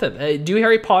kind of with him. Do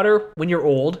Harry Potter when you're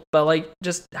old, but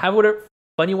just have whatever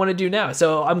fun you want to do now.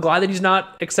 So I'm glad that he's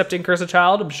not accepting Cursed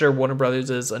Child. I'm sure Warner Brothers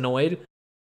is annoyed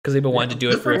because they've been wanting to do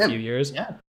it for a few years.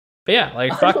 Yeah, but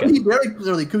yeah, fuck it. He very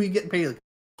clearly could be getting paid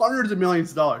hundreds of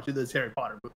millions of dollars to this Harry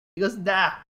Potter movie. He goes,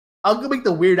 nah, I'll go make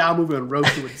the Weird Al movie on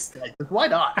Roku instead. Why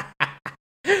not?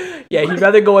 Yeah, he'd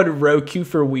rather go on Roku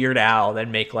for Weird Al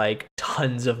than make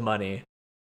tons of money.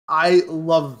 I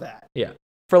love that. Yeah,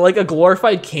 for a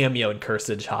glorified cameo in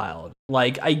Cursed Child.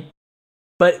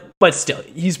 But still,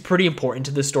 he's pretty important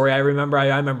to the story. I remember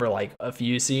a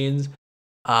few scenes.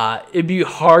 It'd be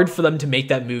hard for them to make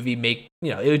that movie.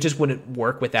 It just wouldn't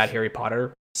work without Harry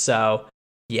Potter. So.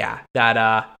 Yeah,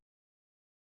 that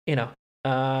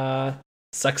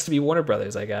sucks to be Warner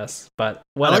Brothers, I guess. But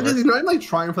whatever. He's not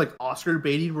trying for Oscar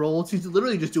baity roles. He's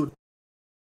literally just doing.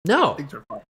 No,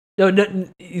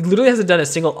 he literally hasn't done a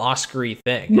single Oscar-y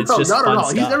thing. It's just not fun at all.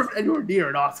 stuff. He's never anywhere near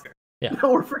an Oscar. Yeah,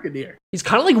 nowhere freaking near. He's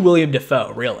kind of like William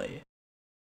Dafoe, really.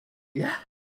 Yeah,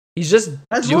 he's just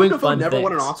doing fun things. Never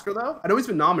won an Oscar though. I know he's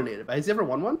been nominated, but has he ever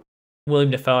won one? William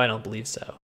Dafoe, I don't believe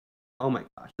so. Oh my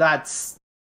gosh, that's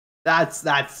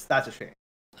a shame.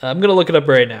 I'm gonna look it up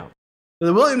right now.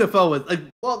 The William Dafoe was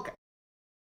okay.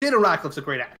 Daniel Radcliffe's a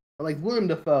great actor, but William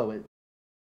Dafoe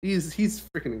he's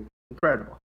freaking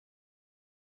incredible.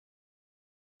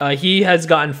 He has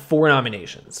gotten 4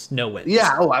 nominations, no wins.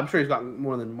 Yeah, I'm sure he's gotten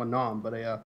more than one nom, but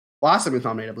last time he was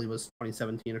nominated, I believe, was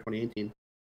 2017 or 2018.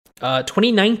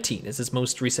 2019 is his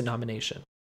most recent nomination.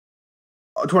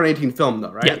 2018 film,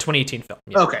 though, right? Yeah, 2018 film.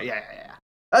 Yeah. Okay, yeah.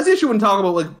 That's the issue when talking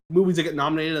about like movies that get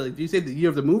nominated. Like, do you say the year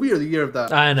of the movie or the year of the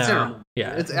I know. ceremony?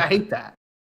 Yeah. I hate that.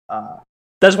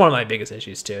 That's one of my biggest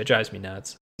issues too. It drives me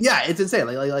nuts. Yeah, it's insane.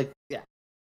 Yeah.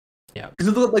 Yeah. Because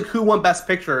if you look like who won Best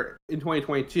Picture in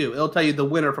 2022, it'll tell you the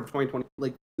winner from 2020.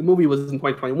 Like the movie was in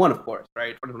 2021, of course,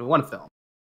 right? 2021 film.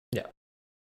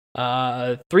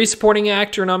 Yeah. 3 supporting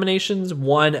actor nominations,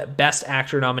 1 best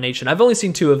actor nomination. I've only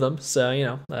seen 2 of them, so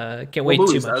can't wait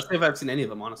too much. I don't think I've seen any of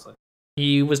them, honestly.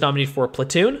 He was nominated for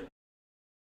Platoon.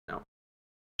 No.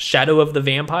 Shadow of the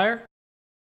Vampire.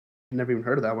 Never even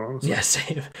heard of that one, honestly. Yeah,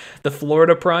 same. The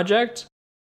Florida Project.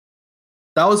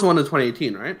 That was the one in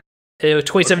 2018, right? It was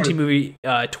 2017 movie,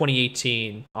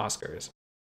 2018 Oscars.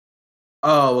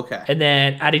 Oh, okay. And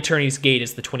then At Eternity's Gate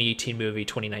is the 2018 movie,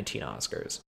 2019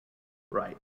 Oscars.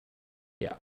 Right.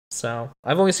 Yeah. So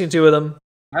I've only seen 2 of them.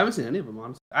 I haven't seen any of them,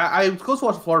 honestly. I was close to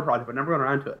watch the Florida Project, but never got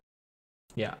around to it.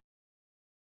 Yeah.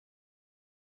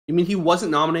 You mean he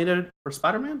wasn't nominated for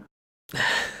Spider-Man?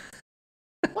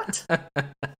 What?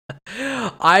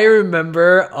 I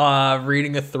remember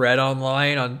reading a thread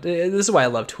online on this is why I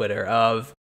love Twitter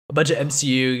of a bunch of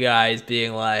MCU guys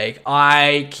being like,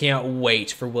 I can't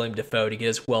wait for William Dafoe to get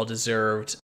his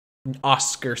well-deserved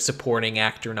Oscar supporting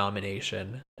actor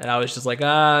nomination. And I was just like,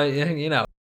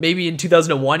 maybe in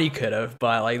 2001 he could have,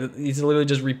 but like he's literally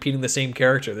just repeating the same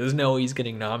character. There's no way he's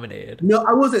getting nominated. No,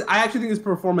 I wasn't. I actually think his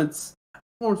performance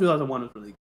 2001 was really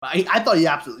good. I thought he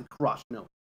absolutely crushed. No.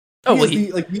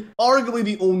 He's arguably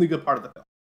the only good part of the film.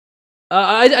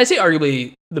 I say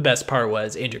arguably the best part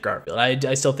was Andrew Garfield.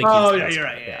 I still think. Oh yeah, you're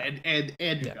right. Yeah, and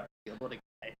Andrew Garfield. What a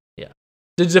guy. Yeah,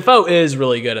 Dafoe is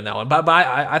really good in that one, but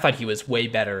I thought he was way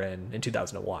better in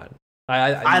 2001.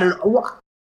 I don't know.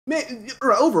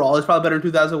 Overall, it's probably better in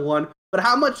 2001. But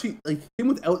how much him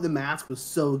without the mask was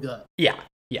so good. Yeah.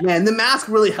 Yeah. Man, the mask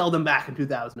really held him back in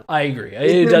 2000. I agree.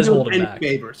 It does hold him back.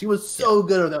 Favors. He was so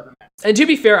good without the mask. And to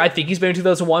be fair, I think he's better in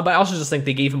 2001, but I also just think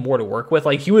they gave him more to work with.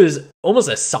 Like, he was almost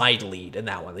a side lead in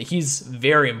that one. Like, he's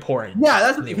very important.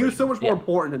 Yeah, he was so much more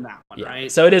important in that one,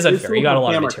 right? So it is unfair. He got a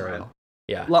lot of material.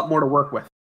 Yeah. A lot more to work with.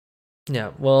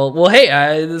 Yeah. Well,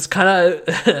 hey, this kind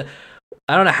of...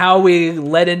 I don't know how we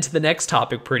led into the next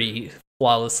topic pretty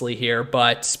flawlessly here,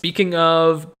 but speaking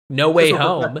of No Way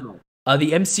Home...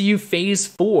 the MCU Phase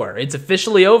 4, it's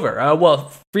officially over.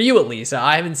 Well, for you at least.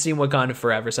 I haven't seen Wakanda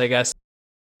Forever, so I guess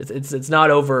it's not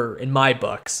over in my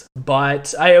books.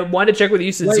 But I wanted to check with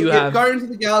you since you have Guardians of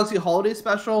the Galaxy Holiday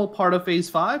Special part of Phase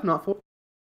 5, not 4.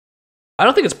 I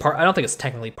don't think it's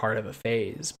technically part of a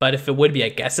phase, but if it would be, I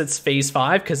guess it's Phase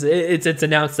 5 because it's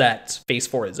announced that Phase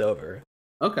 4 is over.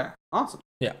 Okay, awesome.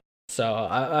 Yeah. So,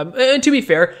 and to be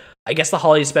fair, I guess the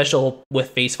holiday special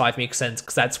with Phase 5 makes sense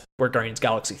because that's where Guardians of the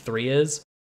Galaxy 3 is.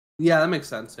 Yeah, that makes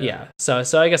sense. Yeah. So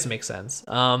I guess it makes sense.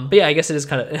 But yeah, I guess it is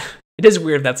kind of it is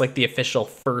weird that's like the official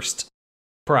first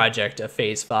project of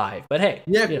Phase 5. But hey,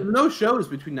 no shows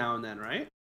between now and then, right?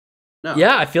 No.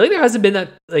 Yeah, I feel like there hasn't been that.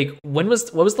 Like, what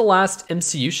was the last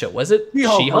MCU show? Was it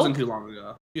She-Hulk? Wasn't too long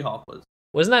ago. She-Hulk was.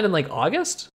 Wasn't that in like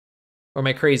August? Or am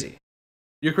I crazy?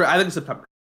 You're correct. I think it's September.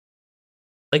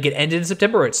 Like it ended in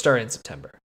September or it started in September?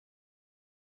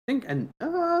 I think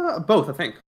both. I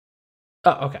think.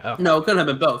 Oh, okay. No, it couldn't have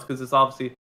been both because it's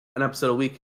obviously an episode a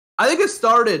week. I think it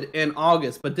started in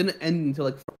August, but didn't end until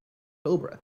like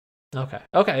October. Okay.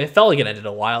 It felt like it ended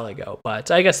a while ago, but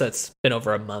I guess that's been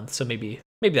over a month, so maybe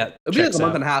that. It'll be like a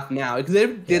month and a half now because they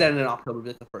did end in October,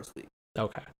 like the first week.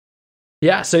 Okay.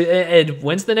 Yeah. So, and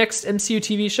when's the next MCU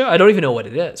TV show? I don't even know what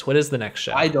it is. What is the next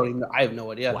show? I don't even know. I have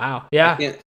no idea. Wow.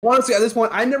 Yeah. Honestly, at this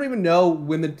point, I never even know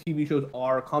when the TV shows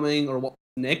are coming or what's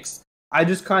next. I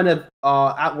just kind of,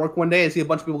 at work one day, I see a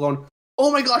bunch of people going,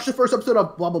 oh my gosh, the first episode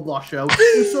of blah, blah, blah show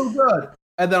is so good.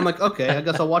 And then I'm like, okay, I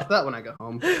guess I'll watch that when I get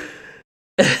home.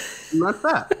 And that's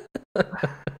that.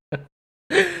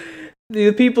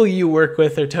 The people you work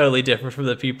with are totally different from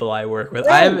the people I work with.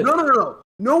 No.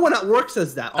 No one at work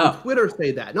says that. On Twitter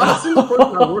say that. Not a single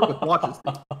person I work with watches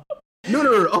this.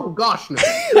 No. Oh gosh, no.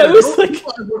 I was like,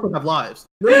 people I work with have lives.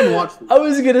 No one watches this. I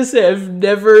was gonna say, I've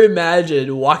never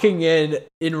imagined walking in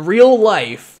real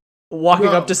life,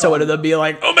 up to someone and them being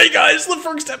like, "Oh my god, it's the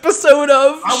first episode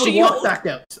of." I would walk back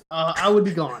out. I would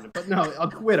be gone. But no, on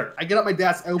Twitter, I get up my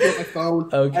desk, I open up my phone,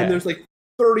 and there's like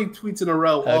 30 tweets in a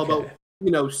row all about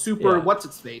super what's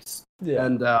its face. Yeah.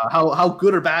 And how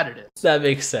good or bad it is. That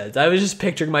makes sense. I was just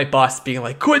picturing my boss being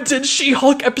like, Quentin,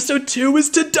 She-Hulk episode 2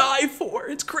 is to die for.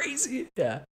 It's crazy.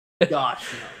 Yeah. Gosh,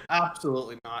 no.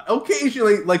 Absolutely not.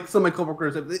 Occasionally, like some of my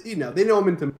coworkers, they know I'm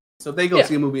into movies. So if they go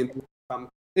see a movie and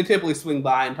they typically swing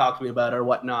by and talk to me about it or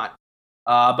whatnot.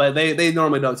 But they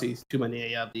normally don't see too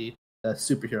many of the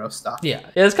superhero stuff. Yeah,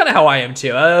 that's kind of how I am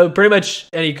too. Pretty much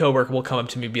any coworker will come up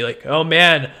to me and be like, "Oh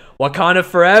man, Wakanda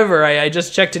Forever! I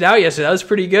just checked it out yesterday. That was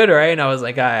pretty good, right?" And I was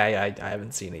like, "I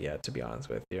haven't seen it yet, to be honest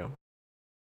with you."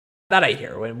 That I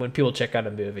hear when people check out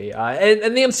a movie.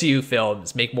 And the MCU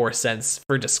films make more sense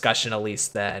for discussion at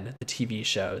least than the TV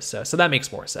shows. So that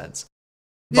makes more sense.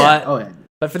 Yeah.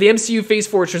 But for the MCU Phase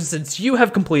 4, since you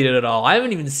have completed it all, I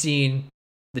haven't even seen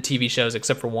the TV shows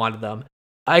except for one of them.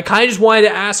 I kind of just wanted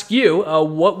to ask you,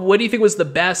 what do you think was the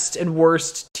best and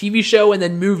worst TV show and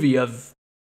then movie of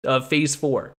Phase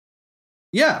 4?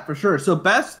 Yeah, for sure. So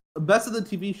best of the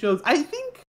TV shows, I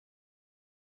think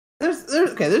there's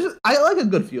I like a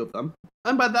good few of them.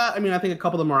 And by that, I mean I think a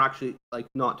couple of them are actually like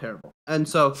not terrible. And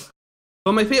so,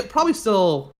 but my favorite probably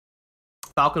still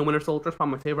Falcon and Winter Soldier is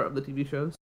probably my favorite of the TV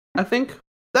shows. I think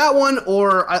that one,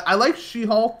 or I like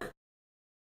She-Hulk.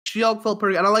 She-Hulk felt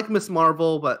pretty, and I like Miss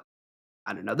Marvel, but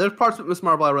I don't know. There's parts of Miss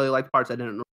Marvel I really liked, parts I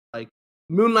didn't really like.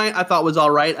 Moon Knight I thought was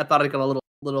all right. I thought it got a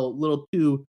little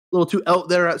too out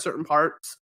there at certain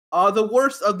parts. The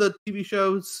worst of the TV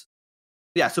shows,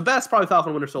 yeah. So best probably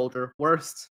Falcon and Winter Soldier.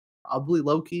 Worst probably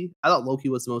Loki. I thought Loki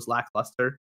was the most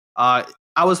lackluster. I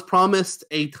was promised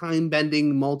a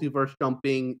time-bending,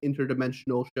 multiverse-jumping,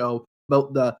 interdimensional show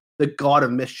about the God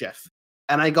of Mischief,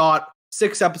 and I got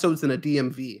 6 episodes in a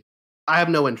DMV. I have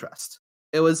no interest.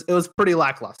 It was pretty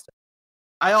lackluster.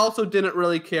 I also didn't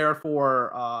really care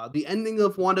for the ending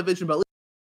of WandaVision, but at least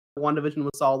WandaVision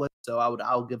was solid, so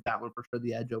I'll give that one for sure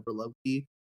the edge over Loki.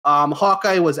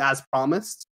 Hawkeye was as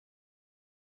promised.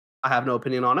 I have no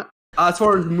opinion on it. As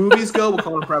far as movies go,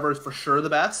 Wakanda Forever is for sure the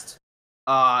best.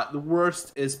 The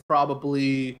worst is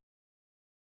probably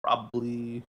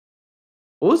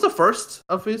what was the first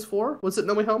of Phase 4? Was it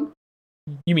No Way Home?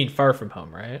 You mean Far From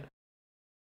Home, right?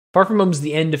 Far From Home is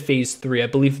the end of Phase 3. I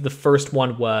believe the first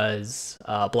one was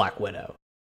Black Widow.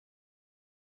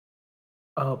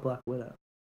 Oh, Black Widow.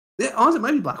 Yeah, honestly, it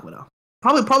might be Black Widow.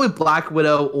 Probably Black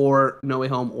Widow or No Way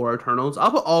Home or Eternals.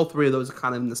 I'll put all 3 of those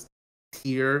kind of in this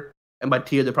tier. And by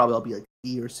tier, they'll probably all be like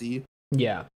E or C.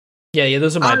 Yeah. Yeah,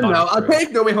 those are my bottom. I'll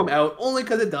take No Way Home out only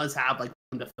because it does have like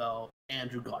Dafoe,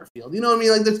 Andrew Garfield. You know what I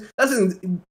mean? Like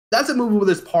that's a movie where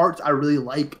there's parts I really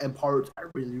like and parts I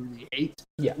really, really hate.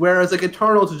 Yeah. Whereas like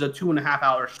Eternals is a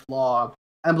 2.5-hour slog,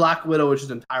 and Black Widow is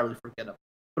just entirely forgettable.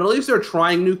 But at least they're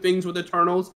trying new things with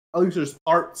Eternals. At least there's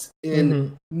parts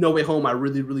in No Way Home I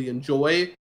really, really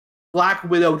enjoy. Black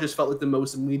Widow just felt like the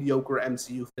most mediocre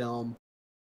MCU film,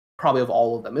 probably of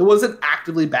all of them. It wasn't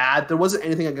actively bad. There wasn't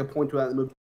anything I could point to in the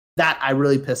movie that I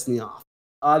really pissed me off.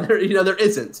 There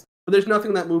isn't. But there's nothing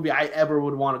in that movie I ever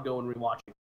would want to go and rewatch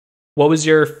it. What was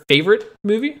your favorite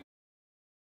movie?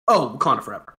 Oh, Wakanda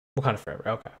Forever. Wakanda Forever,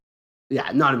 okay.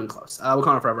 Yeah, not even close.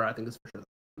 Wakanda Forever, I think, is for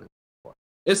sure.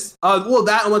 It's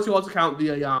that, unless you also count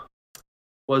the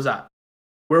what was that?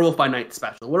 Werewolf by Night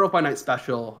special. Werewolf by Night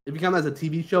special. If you count that as a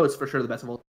TV show, it's for sure the best of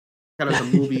all. Kind of as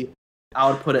a movie, I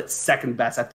would put it second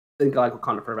best. I think I like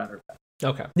Wakanda Forever.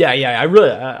 Okay. Yeah. I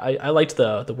really I liked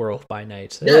the Werewolf by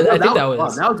Night. Yeah, I think that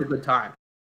was a good time.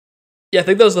 Yeah, I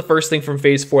think that was the first thing from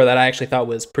Phase 4 that I actually thought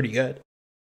was pretty good.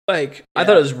 Like, I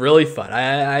thought it was really fun.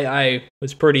 I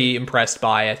was pretty impressed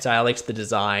by it. I liked the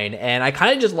design, and I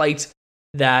kind of just liked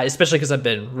that, especially because I've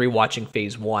been rewatching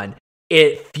Phase 1.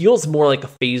 It feels more like a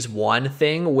Phase 1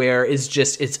 thing, where it's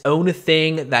just its own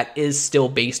thing that is still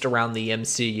based around the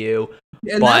MCU.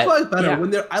 And that's why it's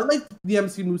better. I like the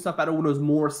MCU stuff better when it was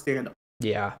more stand-up.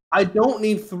 Yeah. I don't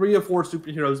need 3 or 4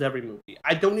 superheroes every movie.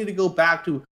 I don't need to go back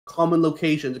to common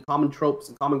locations and common tropes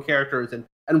and common characters and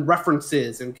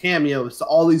references and cameos to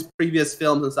all these previous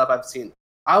films and stuff I've seen.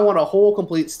 I want a whole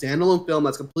complete standalone film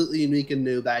that's completely unique and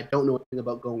new that I don't know anything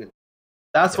about going into.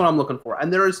 That's what I'm looking for.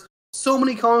 And there's so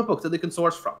many comic books that they can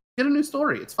source from. Get a new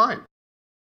story. It's fine.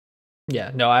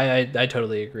 Yeah, no, I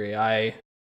totally agree. I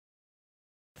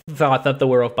thought that The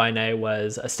Werewolf by Night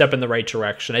was a step in the right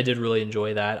direction. I did really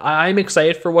enjoy that. I'm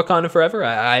excited for Wakanda Forever.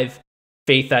 I've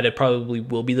faith that it probably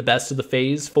will be the best of the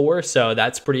Phase 4, so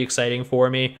that's pretty exciting for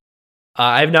me.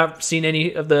 I've not seen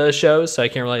any of the shows, so I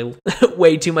can't really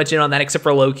weigh too much in on that, except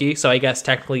for Loki, so I guess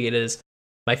technically it is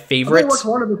my favorite. I watched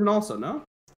WandaVision also, no?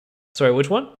 Sorry, which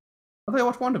one? I think I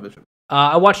watched WandaVision.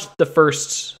 I watched the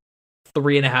first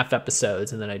 3.5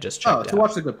 episodes, and then I just checked out. So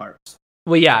watch the good parts.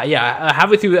 Well, yeah.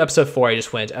 Halfway through episode 4, I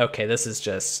just went, okay, this is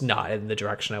just not in the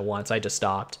direction I want, so I just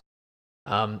stopped.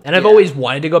 And I've always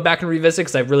wanted to go back and revisit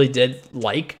because I really did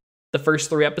like the first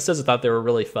 3 episodes. I thought they were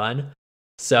really fun.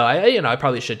 So I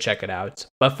probably should check it out.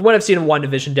 But from what I've seen in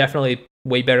WandaVision, definitely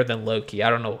way better than Loki. I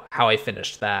don't know how I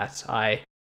finished that.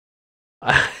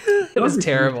 It was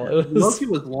terrible. Loki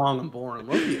was long and boring.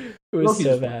 Loki was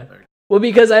so bad. Well,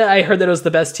 because I heard that it was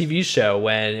the best TV show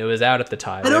when it was out at the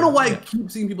time. I don't know why I keep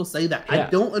seeing people say that. Yeah, I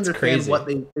don't understand what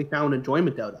they found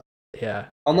enjoyment out of. Yeah.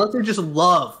 Unless they just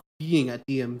love being at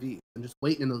DMV and just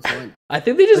waiting in those lines. I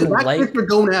think they just like your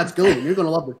gonads going. You're gonna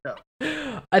love the show.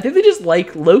 I think they just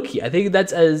like Loki. I think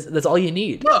that's all you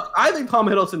need. Look, I think Tom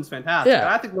Hiddleston's fantastic.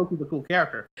 Yeah. I think Loki's a cool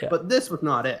character. Yeah. But this was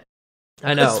not it.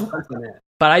 I know.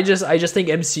 But I just think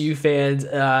MCU fans,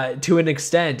 to an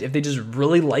extent, if they just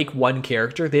really like one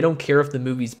character, they don't care if the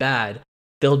movie's bad.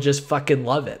 They'll just fucking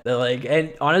love it. They're like,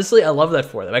 and honestly, I love that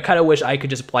for them. I kind of wish I could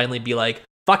just blindly be like,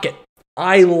 fuck it.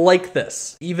 I like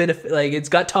this. Even if like it's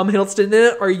got Tom Hiddleston in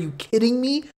it. Are you kidding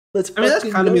me? That's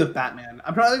kind of me with Batman.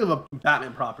 I'm trying to think of a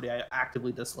Batman property I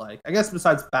actively dislike. I guess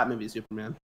besides Batman v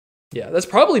Superman. Yeah, that's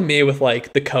probably me with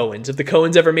like the Coens. If the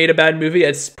Coens ever made a bad movie,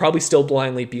 I'd probably still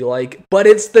blindly be like, but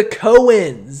it's the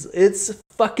Coens. It's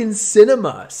fucking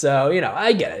cinema. So, you know,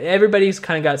 I get it. Everybody's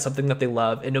kind of got something that they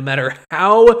love. And no matter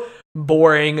how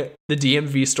boring the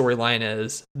DMV storyline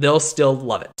is, they'll still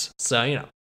love it. So, you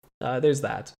know, there's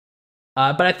that.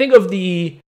 But I think of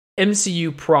the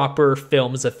MCU proper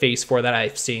films of Phase 4 that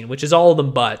I've seen, which is all of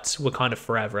them but Wakanda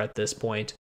Forever at this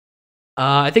point.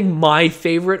 I think my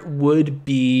favorite would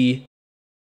be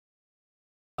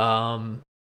Doctor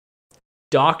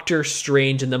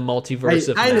Strange in the Multiverse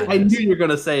of Madness. I knew you were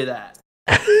going to say that.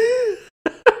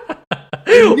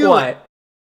 What?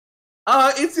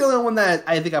 It's the only one that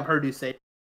I think I've heard you say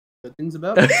good things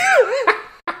about.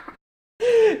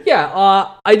 Yeah,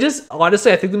 I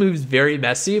think the movie's very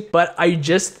messy, but I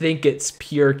just think it's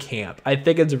pure camp. I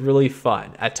think it's really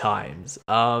fun at times.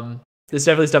 There's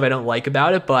definitely stuff I don't like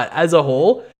about it, but as a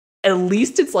whole, at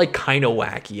least it's like kind of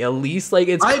wacky. At least like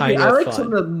it's kind of fun. I like some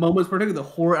of the moments, particularly the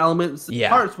horror elements, the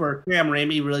parts where Sam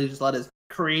Raimi really just let his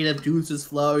creative juices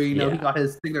flow. You know, he got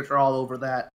his signature all over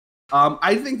that.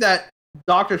 I think that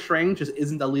Doctor Strange just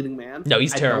isn't the leading man. No,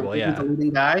 he's terrible. He's the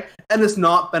leading guy, and it's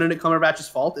not Benedict Cumberbatch's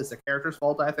fault. It's the character's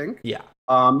fault, I think. Yeah.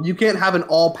 You can't have an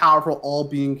all-powerful,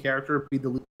 all-being character be the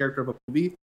lead character of a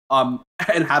movie.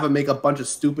 And have him make a bunch of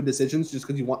stupid decisions just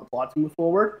because you want the plot to move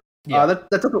forward. Yeah. That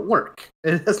doesn't work.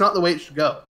 That's not the way it should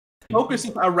go.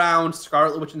 Focusing around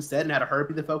Scarlet Witch instead and had her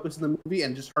be the focus of the movie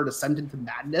and just her descent into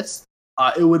madness,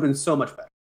 it would have been so much better.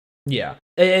 Yeah,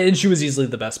 and she was easily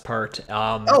the best part.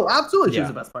 Absolutely, she was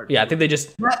the best part. Yeah, I think they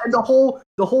just and the whole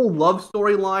love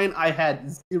storyline. I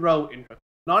had zero interest,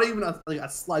 not even a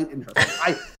slight interest.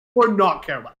 I would not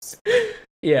care less.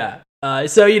 Yeah.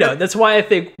 So, you know, that's why I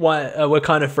think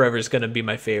Wakanda Forever is going to be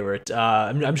my favorite.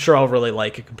 I'm sure I'll really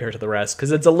like it compared to the rest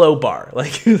because it's a low bar.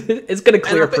 Like, it's going to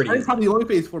clear pretty easy. It's probably the only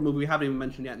Phase 4 movie we haven't even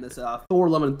mentioned yet in this Thor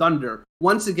Love and Thunder.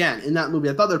 Once again, in that movie,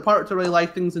 I thought there were parts I really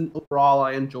liked, things and overall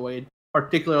I enjoyed.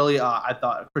 Particularly, I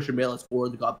thought Christian Bale as Thor,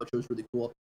 the God Butcher, was really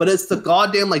cool. But it's the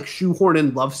goddamn, like,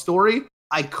 shoehorn-in love story.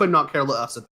 I could not care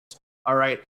less about it. All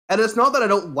right? And it's not that I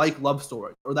don't like love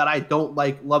stories or that I don't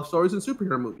like love stories in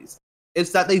superhero movies.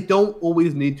 It's that they don't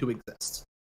always need to exist.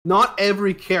 Not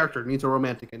every character needs a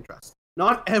romantic interest.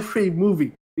 Not every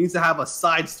movie needs to have a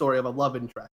side story of a love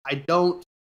interest. I don't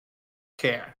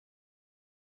care.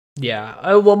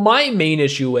 Yeah. Well, my main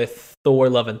issue with Thor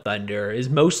Love and Thunder is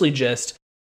mostly just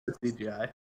the CGI.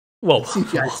 Well,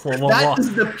 CGI. That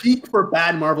is the peak for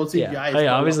bad Marvel CGI.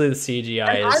 Yeah, obviously the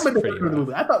CGI is pretty rough.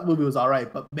 Movie. I thought the movie was all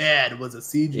right, but man, was a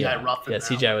CGI rough. Yeah,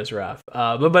 CGI was rough.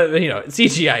 But you know,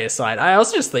 CGI aside, I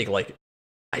also just think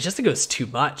it was too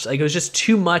much. Like, it was just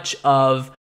too much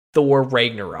of Thor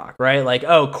Ragnarok, right? Like,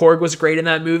 oh, Korg was great in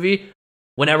that movie.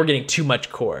 Well, now we're getting too much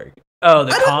Korg. Oh,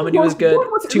 the comedy was good.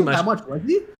 Too much. That much, was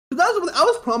he? I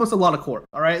was promised a lot of Korg.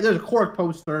 All right, there's a Korg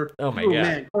poster. Oh my god,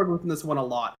 man, Korg was in this one a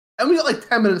lot, and we got like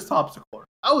 10 minutes tops of Korg.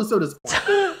 I was so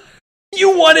disappointed.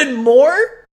 You wanted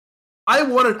more? I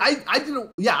wanted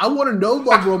no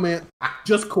love romance,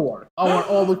 just Korg. I want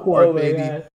all the Korg, baby.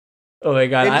 God. Oh my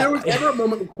god! If there was ever a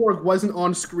moment where Korg wasn't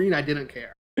on screen, I didn't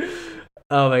care.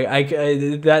 Oh my!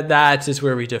 That's just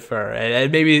where we differ,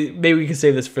 and maybe we can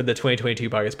save this for the 2022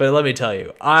 podcast. But let me tell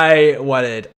you, I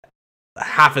wanted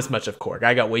half as much of Korg.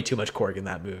 I got way too much Korg in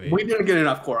that movie. We didn't get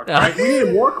enough Korg. Right? We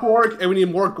needed more Korg, and we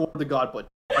needed more Gore the God Butcher.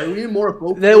 Right? We needed more of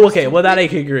both. Okay, well that I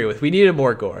can agree with. We needed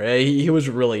more Gore. He was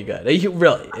really good. He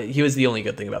was the only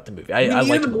good thing about the movie. I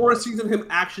needed more scenes of him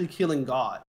actually killing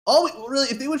God.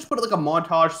 If they would just put like a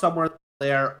montage somewhere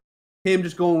there, him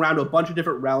just going around to a bunch of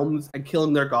different realms and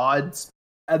killing their gods,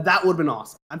 that would have been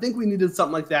awesome. I think we needed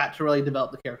something like that to really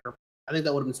develop the character. I think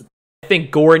that would have been super. I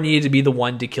think Gore needed to be the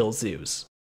one to kill Zeus.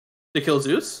 To kill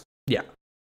Zeus? Yeah.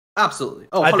 Absolutely.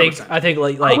 Oh, 100%. I think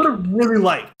like I would have really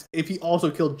liked if he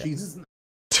also killed Jesus.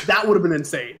 That would have been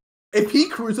insane. If he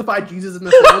crucified Jesus in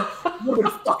the film, it would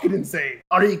have been fucking insane.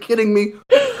 Are you kidding me?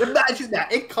 Imagine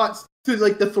that. It cuts to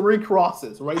like the 3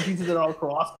 crosses, right? Jesus is on a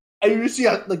cross, and you just see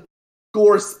a like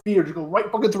gore spear just go right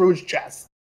fucking through his chest.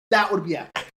 That would be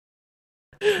epic.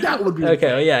 That would be okay.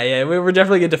 Well, yeah. We're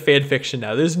definitely getting to fan fiction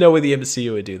now. There's no way the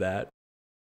MCU would do that.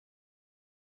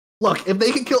 Look, if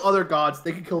they can kill other gods,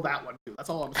 they can kill that one too. That's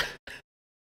all I'm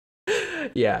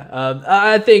saying. Yeah.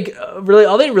 I think really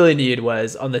all they really needed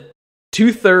was on the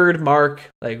 2/3 mark,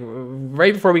 like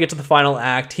right before we get to the final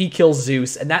act, he kills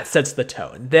Zeus, and that sets the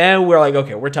tone. Then we're like,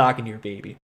 okay, we're talking here,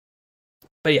 baby.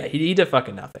 But yeah, he did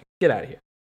fucking nothing. Get out of here.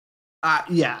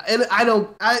 Yeah, and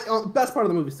best part of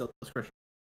the movie still was Christian.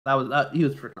 He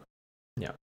was freaking.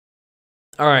 Yeah.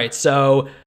 All right, so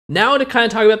now to kind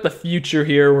of talk about the future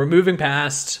here, we're moving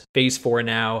past Phase 4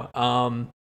 now.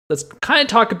 Let's kind of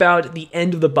talk about the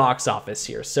end of the box office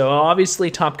here. So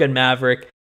obviously, Top Gun Maverick,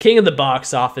 king of the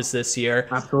box office this year.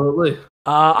 Absolutely.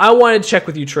 I wanted to check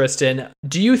with you, Tristan.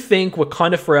 Do you think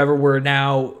Wakanda Forever? We're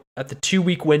now at the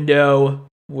 2-week window.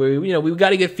 We've got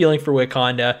to get a feeling for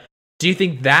Wakanda. Do you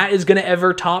think that is going to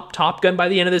ever top Top Gun by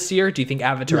the end of this year? Do you think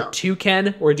Avatar 2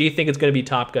 can, or do you think it's going to be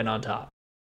Top Gun on top?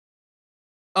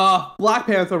 Black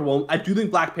Panther won't. I do think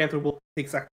Black Panther will take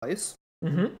second place.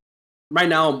 Mm-hmm. Right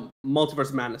now, Multiverse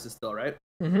of Madness is still right.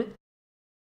 Mm-hmm.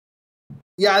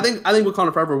 Yeah, I think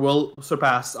Wakanda Forever will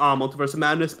surpass Multiverse of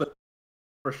Madness, but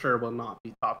for sure will not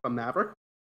be Top Gun Maverick.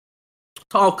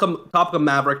 Top Gun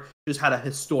Maverick just had a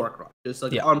historic run, just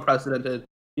like unprecedented.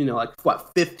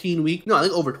 15 weeks? No, I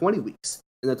think over 20 weeks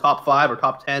in the top 5 or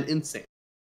top 10. Insane,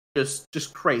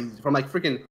 just crazy. From like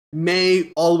freaking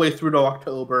May all the way through to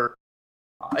October.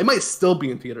 It might still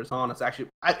be in theaters. Honestly,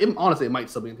 it might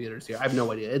still be in theaters here. I have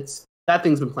no idea. That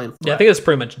thing's been playing. Yeah, I think it's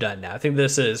pretty much done now. I think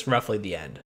this is roughly the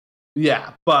end.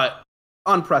 Yeah, but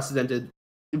unprecedented,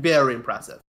 very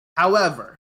impressive.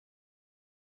 However,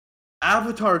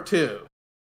 Avatar 2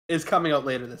 is coming out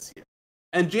later this year,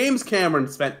 and James Cameron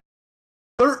spent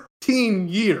 13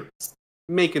 years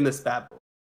making this bad boy.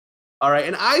 All right,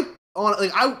 and I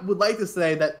would like to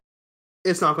say that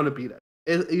it's not going to beat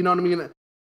it. You know what I mean?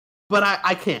 But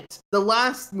I can't. The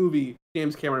last movie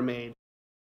James Cameron made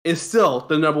is still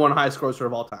the number 1 highest grosser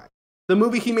of all time. The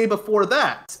movie he made before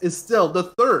that is still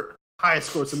the 3rd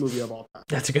highest grossing movie of all time.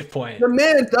 That's a good point. The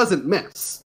man doesn't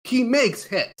miss. He makes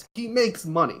hits. He makes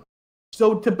money.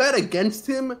 So to bet against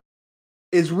him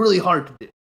is really hard to do.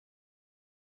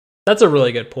 That's a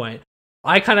really good point.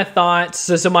 I kind of thought,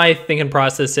 so my thinking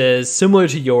process is similar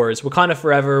to yours. Wakanda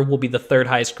Forever will be the 3rd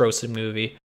highest grossing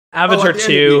movie. Avatar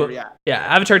 2,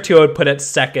 Avatar 2 I would put at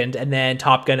 2nd, and then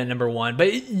Top Gun at number 1.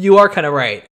 But you are kind of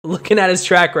right. Looking at his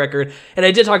track record, and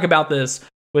I did talk about this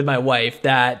with my wife,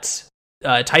 that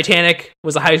Titanic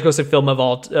was the highest grossing film of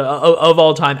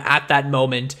all time at that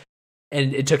moment,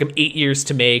 and it took him 8 years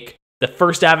to make. The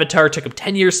first Avatar took him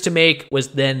 10 years to make, was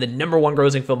then the number 1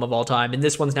 grossing film of all time, and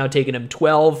this one's now taken him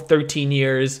 12, 13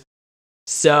 years.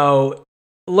 So,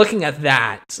 looking at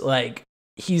that, like,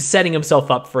 he's setting himself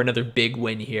up for another big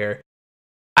win here.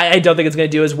 I don't think it's going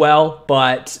to do as well,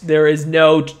 but there is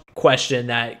no question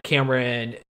that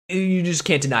Cameron, you just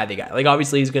can't deny the guy. Like,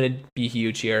 obviously, he's going to be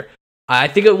huge here. I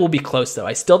think it will be close, though.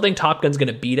 I still think Top Gun's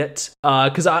going to beat it,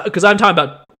 because I'm talking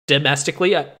about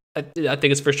domestically. I think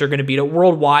it's for sure going to beat it.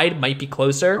 Worldwide might be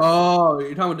closer. Oh,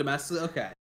 you're talking about domestically? Okay.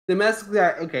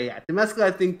 Domestically, Domestically,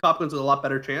 I think Top Gun's has a lot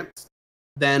better chance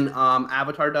than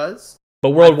Avatar does.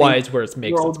 But worldwide is where it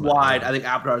makes worldwide, I think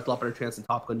Avatar has a lot better chance than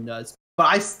Top Gun does. But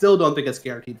I still don't think it's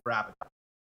guaranteed for Avatar.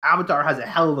 Avatar has a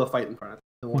hell of a fight in front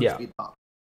of it.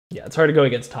 Yeah, it's hard to go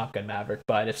against Top Gun Maverick,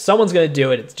 but if someone's going to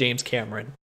do it, it's James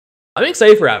Cameron. I'm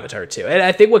excited for Avatar 2. And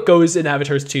I think what goes in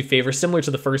Avatar's 2 favor, similar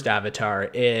to the first Avatar,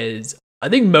 is I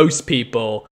think most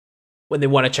people, when they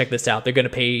want to check this out, they're going to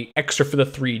pay extra for the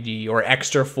 3D or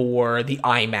extra for the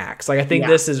IMAX. Like, I think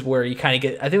this is where you kind of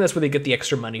get, I think that's where they get the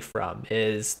extra money from,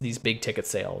 is these big ticket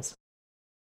sales.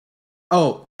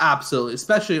 Oh, absolutely.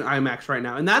 Especially in IMAX right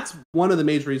now. And that's one of the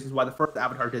major reasons why the first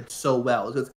Avatar did so well.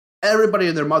 Is because everybody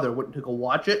and their mother went to go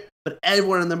watch it, but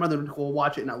everyone and their mother went to go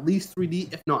watch it in at least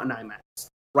 3D, if not in IMAX.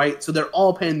 Right? So they're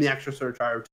all paying the extra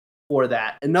surcharge for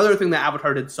that. Another thing that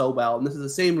Avatar did so well, and this is the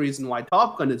same reason why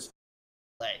Top Gun is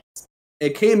legs.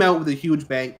 It came out with a huge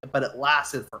bang, but it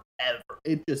lasted forever.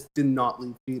 It just did not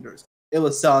leave theaters. It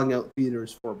was selling out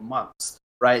theaters for months,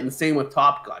 right? And same with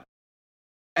Top Gun.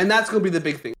 And that's going to be the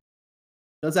big thing.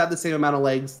 It does have the same amount of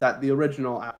legs that the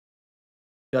original Avatar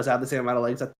does have the same amount of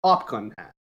legs that Top Gun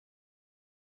had.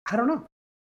 I don't know.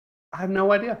 I have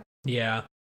no idea. Yeah.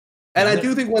 And I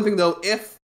do think one thing, though,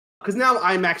 because now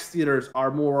IMAX theaters are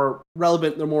more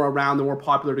relevant, they're more around, they're more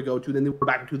popular to go to than they were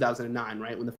back in 2009,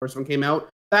 right? When the first one came out.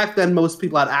 back then most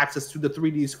people had access to the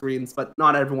 3D screens, but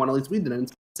not everyone, at least we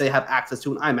didn't, say have access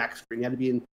to an IMAX screen. You had to be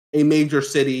in a major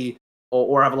city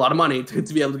or have a lot of money to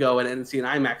be able to go and see an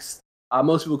IMAX.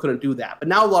 Most people couldn't do that, but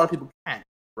now a lot of people can,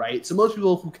 right? So most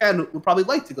people who can would probably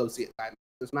like to go see it.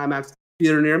 There's an IMAX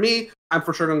theater near me. I'm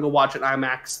for sure going to go watch it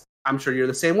IMAX. I'm sure you're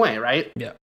the same way, right?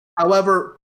 Yeah.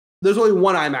 However, there's only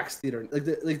one IMAX theater.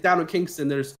 Like down in Kingston,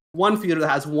 there's one theater that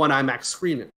has one IMAX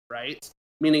screen in it, right?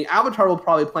 Meaning Avatar will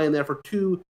probably play in there for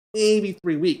 2, maybe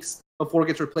 3 weeks before it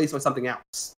gets replaced by something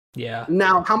else. Yeah.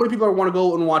 Now, how many people want to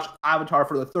go and watch Avatar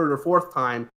for the third or fourth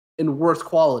time in worse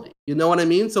quality? You know what I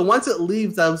mean? So once it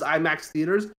leaves those IMAX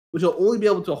theaters, which will only be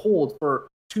able to hold for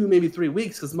 2, maybe 3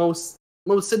 weeks, because most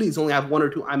cities only have 1 or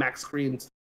 2 IMAX screens,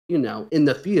 in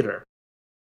the theater.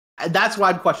 And that's why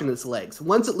I'm questioning its legs.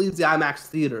 Once it leaves the IMAX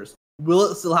theaters, will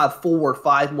it still have 4 or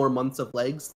 5 more months of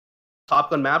legs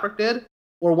Top Gun Maverick did?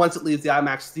 Or once it leaves the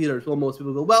IMAX theaters, will most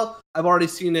people go, well, I've already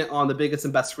seen it on the biggest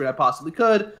and best screen I possibly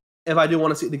could. If I do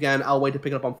want to see it again, I'll wait to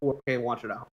pick it up on 4K and watch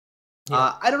it out.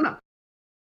 Yeah. I don't know.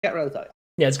 Can't really tell you.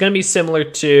 Yeah, it's going to be similar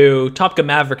to Top Gun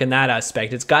Maverick in that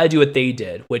aspect. It's got to do what they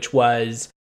did, which was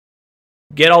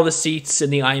get all the seats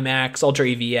in the IMAX, Ultra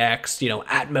AVX,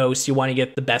 Atmos. You want to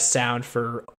get the best sound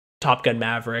for Top Gun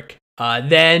Maverick.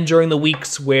 Then during the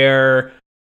weeks where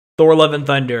Thor Love and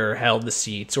Thunder held the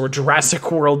seats, or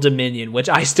Jurassic World Dominion, which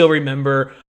I still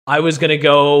remember, I was going to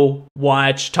go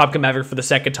watch Top Gun Maverick for the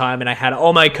second time, and I had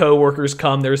all my coworkers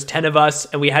come. There's 10 of us,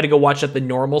 and we had to go watch at the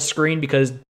normal screen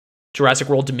because Jurassic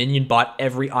World Dominion bought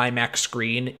every IMAX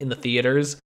screen in the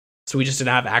theaters, so we just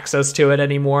didn't have access to it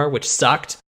anymore, which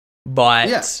sucked.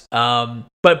 But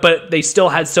but they still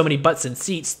had so many butts and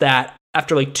seats that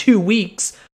after like 2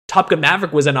 weeks, Top Gun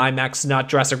Maverick was in IMAX, not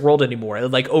Jurassic World anymore. It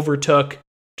like overtook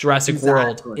Jurassic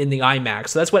World in the IMAX.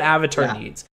 So that's what Avatar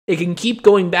needs. It can keep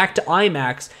going back to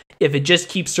IMAX if it just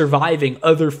keeps surviving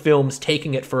other films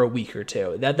taking it for a week or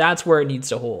two. That's where it needs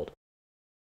to hold.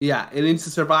 Yeah, it needs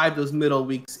to survive those middle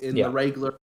weeks in the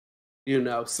regular,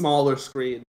 smaller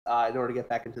screen in order to get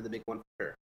back into the big one for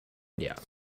sure. Yeah.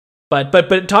 But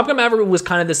Top Gun Maverick was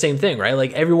kind of the same thing, right?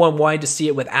 Like everyone wanted to see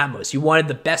it with Atmos. You wanted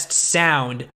the best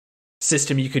sound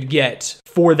system you could get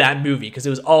for that movie because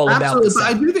it was all about the sound.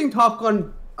 But I do think Top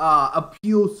Gun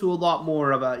appeals to a lot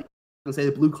more of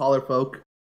the blue collar folk.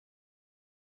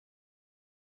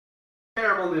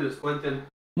 Terrible news, Quentin.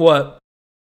 What?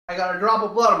 I got a drop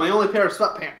of blood on my only pair of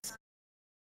sweatpants.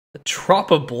 A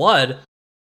drop of blood?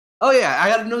 Oh yeah, I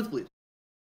got a nosebleed.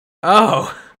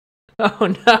 Oh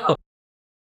no.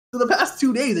 For the past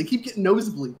 2 days, I keep getting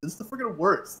nosebleeds. It's the freaking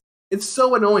worst. It's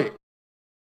so annoying.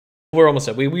 We're almost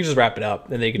done. We just wrap it up,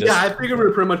 and they can just. Yeah, I figured we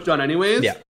were pretty much done, anyways.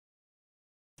 Yeah,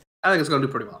 I think it's going to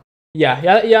do pretty well.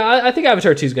 Yeah. I think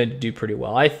Avatar 2 is going to do pretty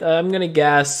well. I'm going to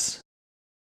guess.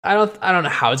 I don't know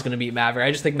how it's going to beat Maverick.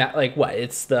 I just think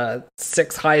it's the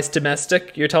 6th highest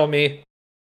domestic. You're telling me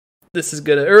this is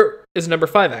good, or is number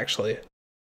 5 actually?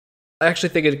 I actually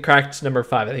think it cracked number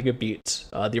 5. I think it beat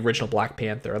the original Black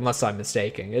Panther, unless I'm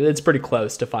mistaken. It's pretty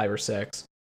close to 5 or 6.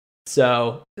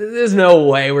 So there's no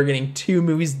way we're getting 2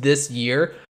 movies this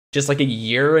year, just like a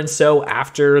year and so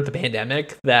after the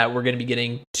pandemic, that we're going to be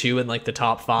getting 2 in like the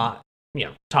top 5,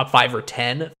 top 5 or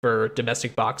 10 for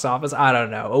domestic box office. I don't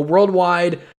know.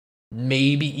 Worldwide,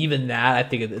 maybe even that. I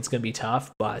think it's going to be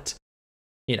tough, but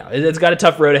it's got a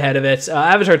tough road ahead of it.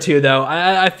 Avatar 2, though,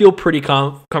 I feel pretty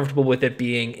comfortable with it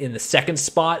being in the 2nd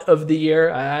spot of the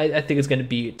year. I think it's going to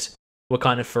beat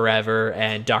Wakanda Forever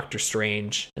and Doctor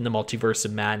Strange and the Multiverse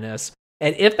of Madness.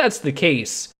 And if that's the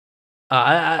case,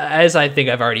 as I think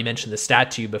I've already mentioned the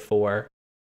stat to you before,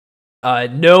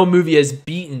 no movie has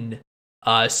beaten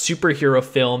a superhero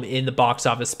film in the box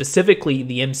office, specifically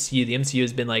the MCU. The MCU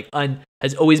has been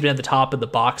has always been at the top of the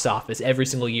box office every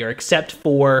single year, except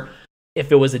for if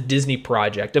it was a Disney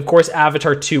project. Of course,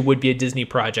 Avatar 2 would be a Disney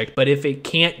project, but if it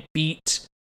can't beat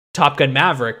Top Gun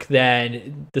Maverick,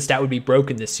 then the stat would be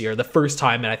broken this year. The first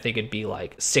time, and I think it'd be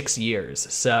like 6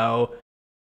 years. So,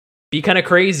 be kind of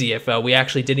crazy if we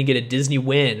actually didn't get a Disney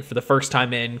win for the first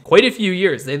time in quite a few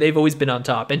years. They've always been on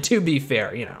top. And to be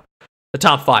fair, the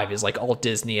top 5 is like all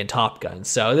Disney and Top Gun.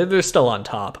 So they're still on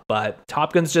top. But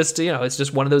Top Gun's just, it's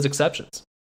just one of those exceptions.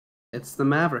 It's the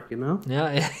Maverick,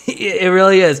 Yeah, it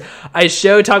really is. I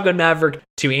showed Top Gun Maverick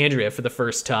to Andrea for the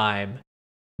first time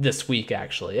this week,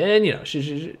 actually, and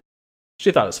she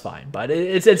thought it was fine, but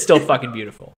it's still fucking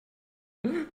beautiful.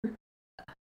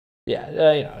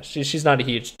 Yeah, she's not a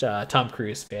huge Tom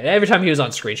Cruise fan. Every time he was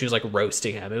on screen, she was like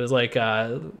roasting him. It was like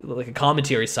a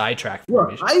commentary sidetrack.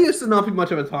 Look, I used to not be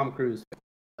much of a Tom Cruise fan,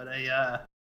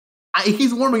 but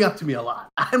he's warming up to me a lot.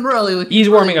 I'm really. He's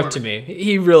warming up to me.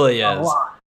 He really is.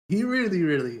 He really,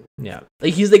 really is. Yeah.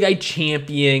 Like, he's the guy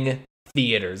championing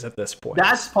theaters at this point.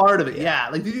 That's part of it, yeah.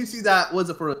 Like, did you see that? Was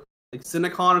it for, like,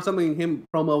 Cinecon or something? Him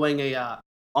promoting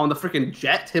on the freaking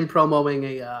jet, him promoting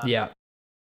yeah.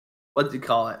 What do you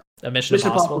call it? A Mission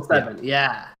Impossible 7,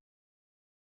 yeah.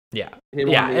 Yeah.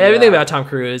 Everything about Tom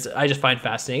Cruise, I just find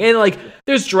fascinating. And, like,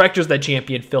 there's directors that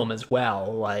champion film as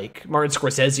well, like Martin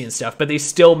Scorsese and stuff, but they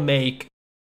still make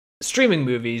streaming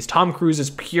movies. Tom Cruise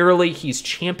is purely, he's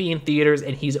championing theaters,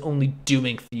 and he's only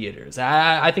doing theaters.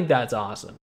 I think that's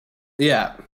awesome.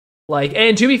 Yeah. Like,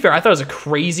 and to be fair, I thought it was a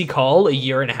crazy call a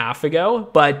year and a half ago,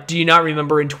 but do you not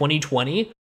remember in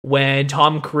 2020 when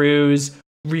Tom Cruise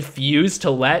refused to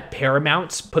let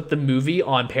Paramount put the movie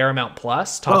on Paramount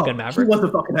Plus, Top Gun Maverick? He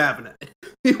wasn't fucking having it.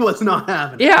 He was not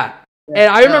having it. Yeah.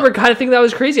 And I remember kind of thinking that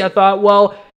was crazy. I thought,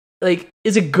 well, like,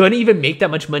 is it gonna even make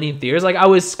that much money in theaters? Like, I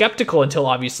was skeptical until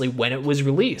obviously when it was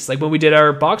released. Like, when we did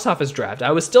our box office draft, I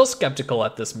was still skeptical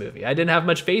at this movie. I didn't have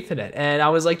much faith in it. And I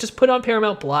was like, just put it on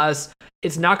Paramount Plus.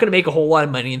 It's not gonna make a whole lot of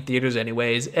money in theaters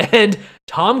anyways. And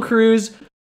Tom Cruise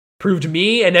proved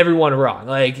me and everyone wrong.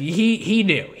 Like, he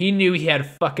knew he had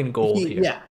fucking gold here.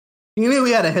 Yeah. He knew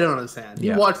he had a hit on his hand. He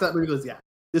Yeah. watched that movie and goes, yeah,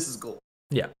 this is gold.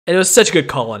 Yeah. And it was such a good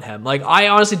call on him. Like, I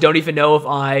honestly don't even know if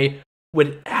I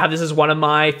would have this as one of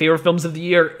my favorite films of the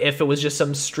year if it was just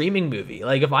some streaming movie.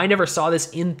 Like, if I never saw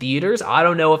this in theaters, I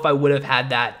don't know if I would have had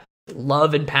that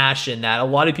love and passion that a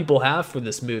lot of people have for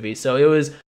this movie. So it was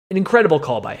an incredible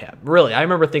call by him. Really, I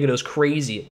remember thinking it was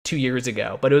crazy 2 years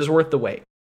ago, but it was worth the wait.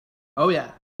 Oh,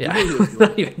 yeah. Yeah,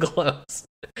 not even close.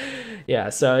 Yeah,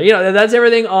 so, you know, that's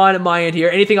everything on my end here.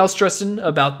 Anything else, Tristan,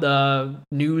 about the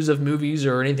news of movies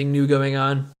or anything new going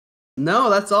on? No,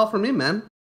 that's all for me, man.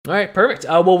 All right, perfect.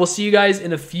 Well, we'll see you guys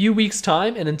in a few weeks'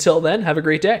 time, and until then, have a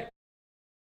great day.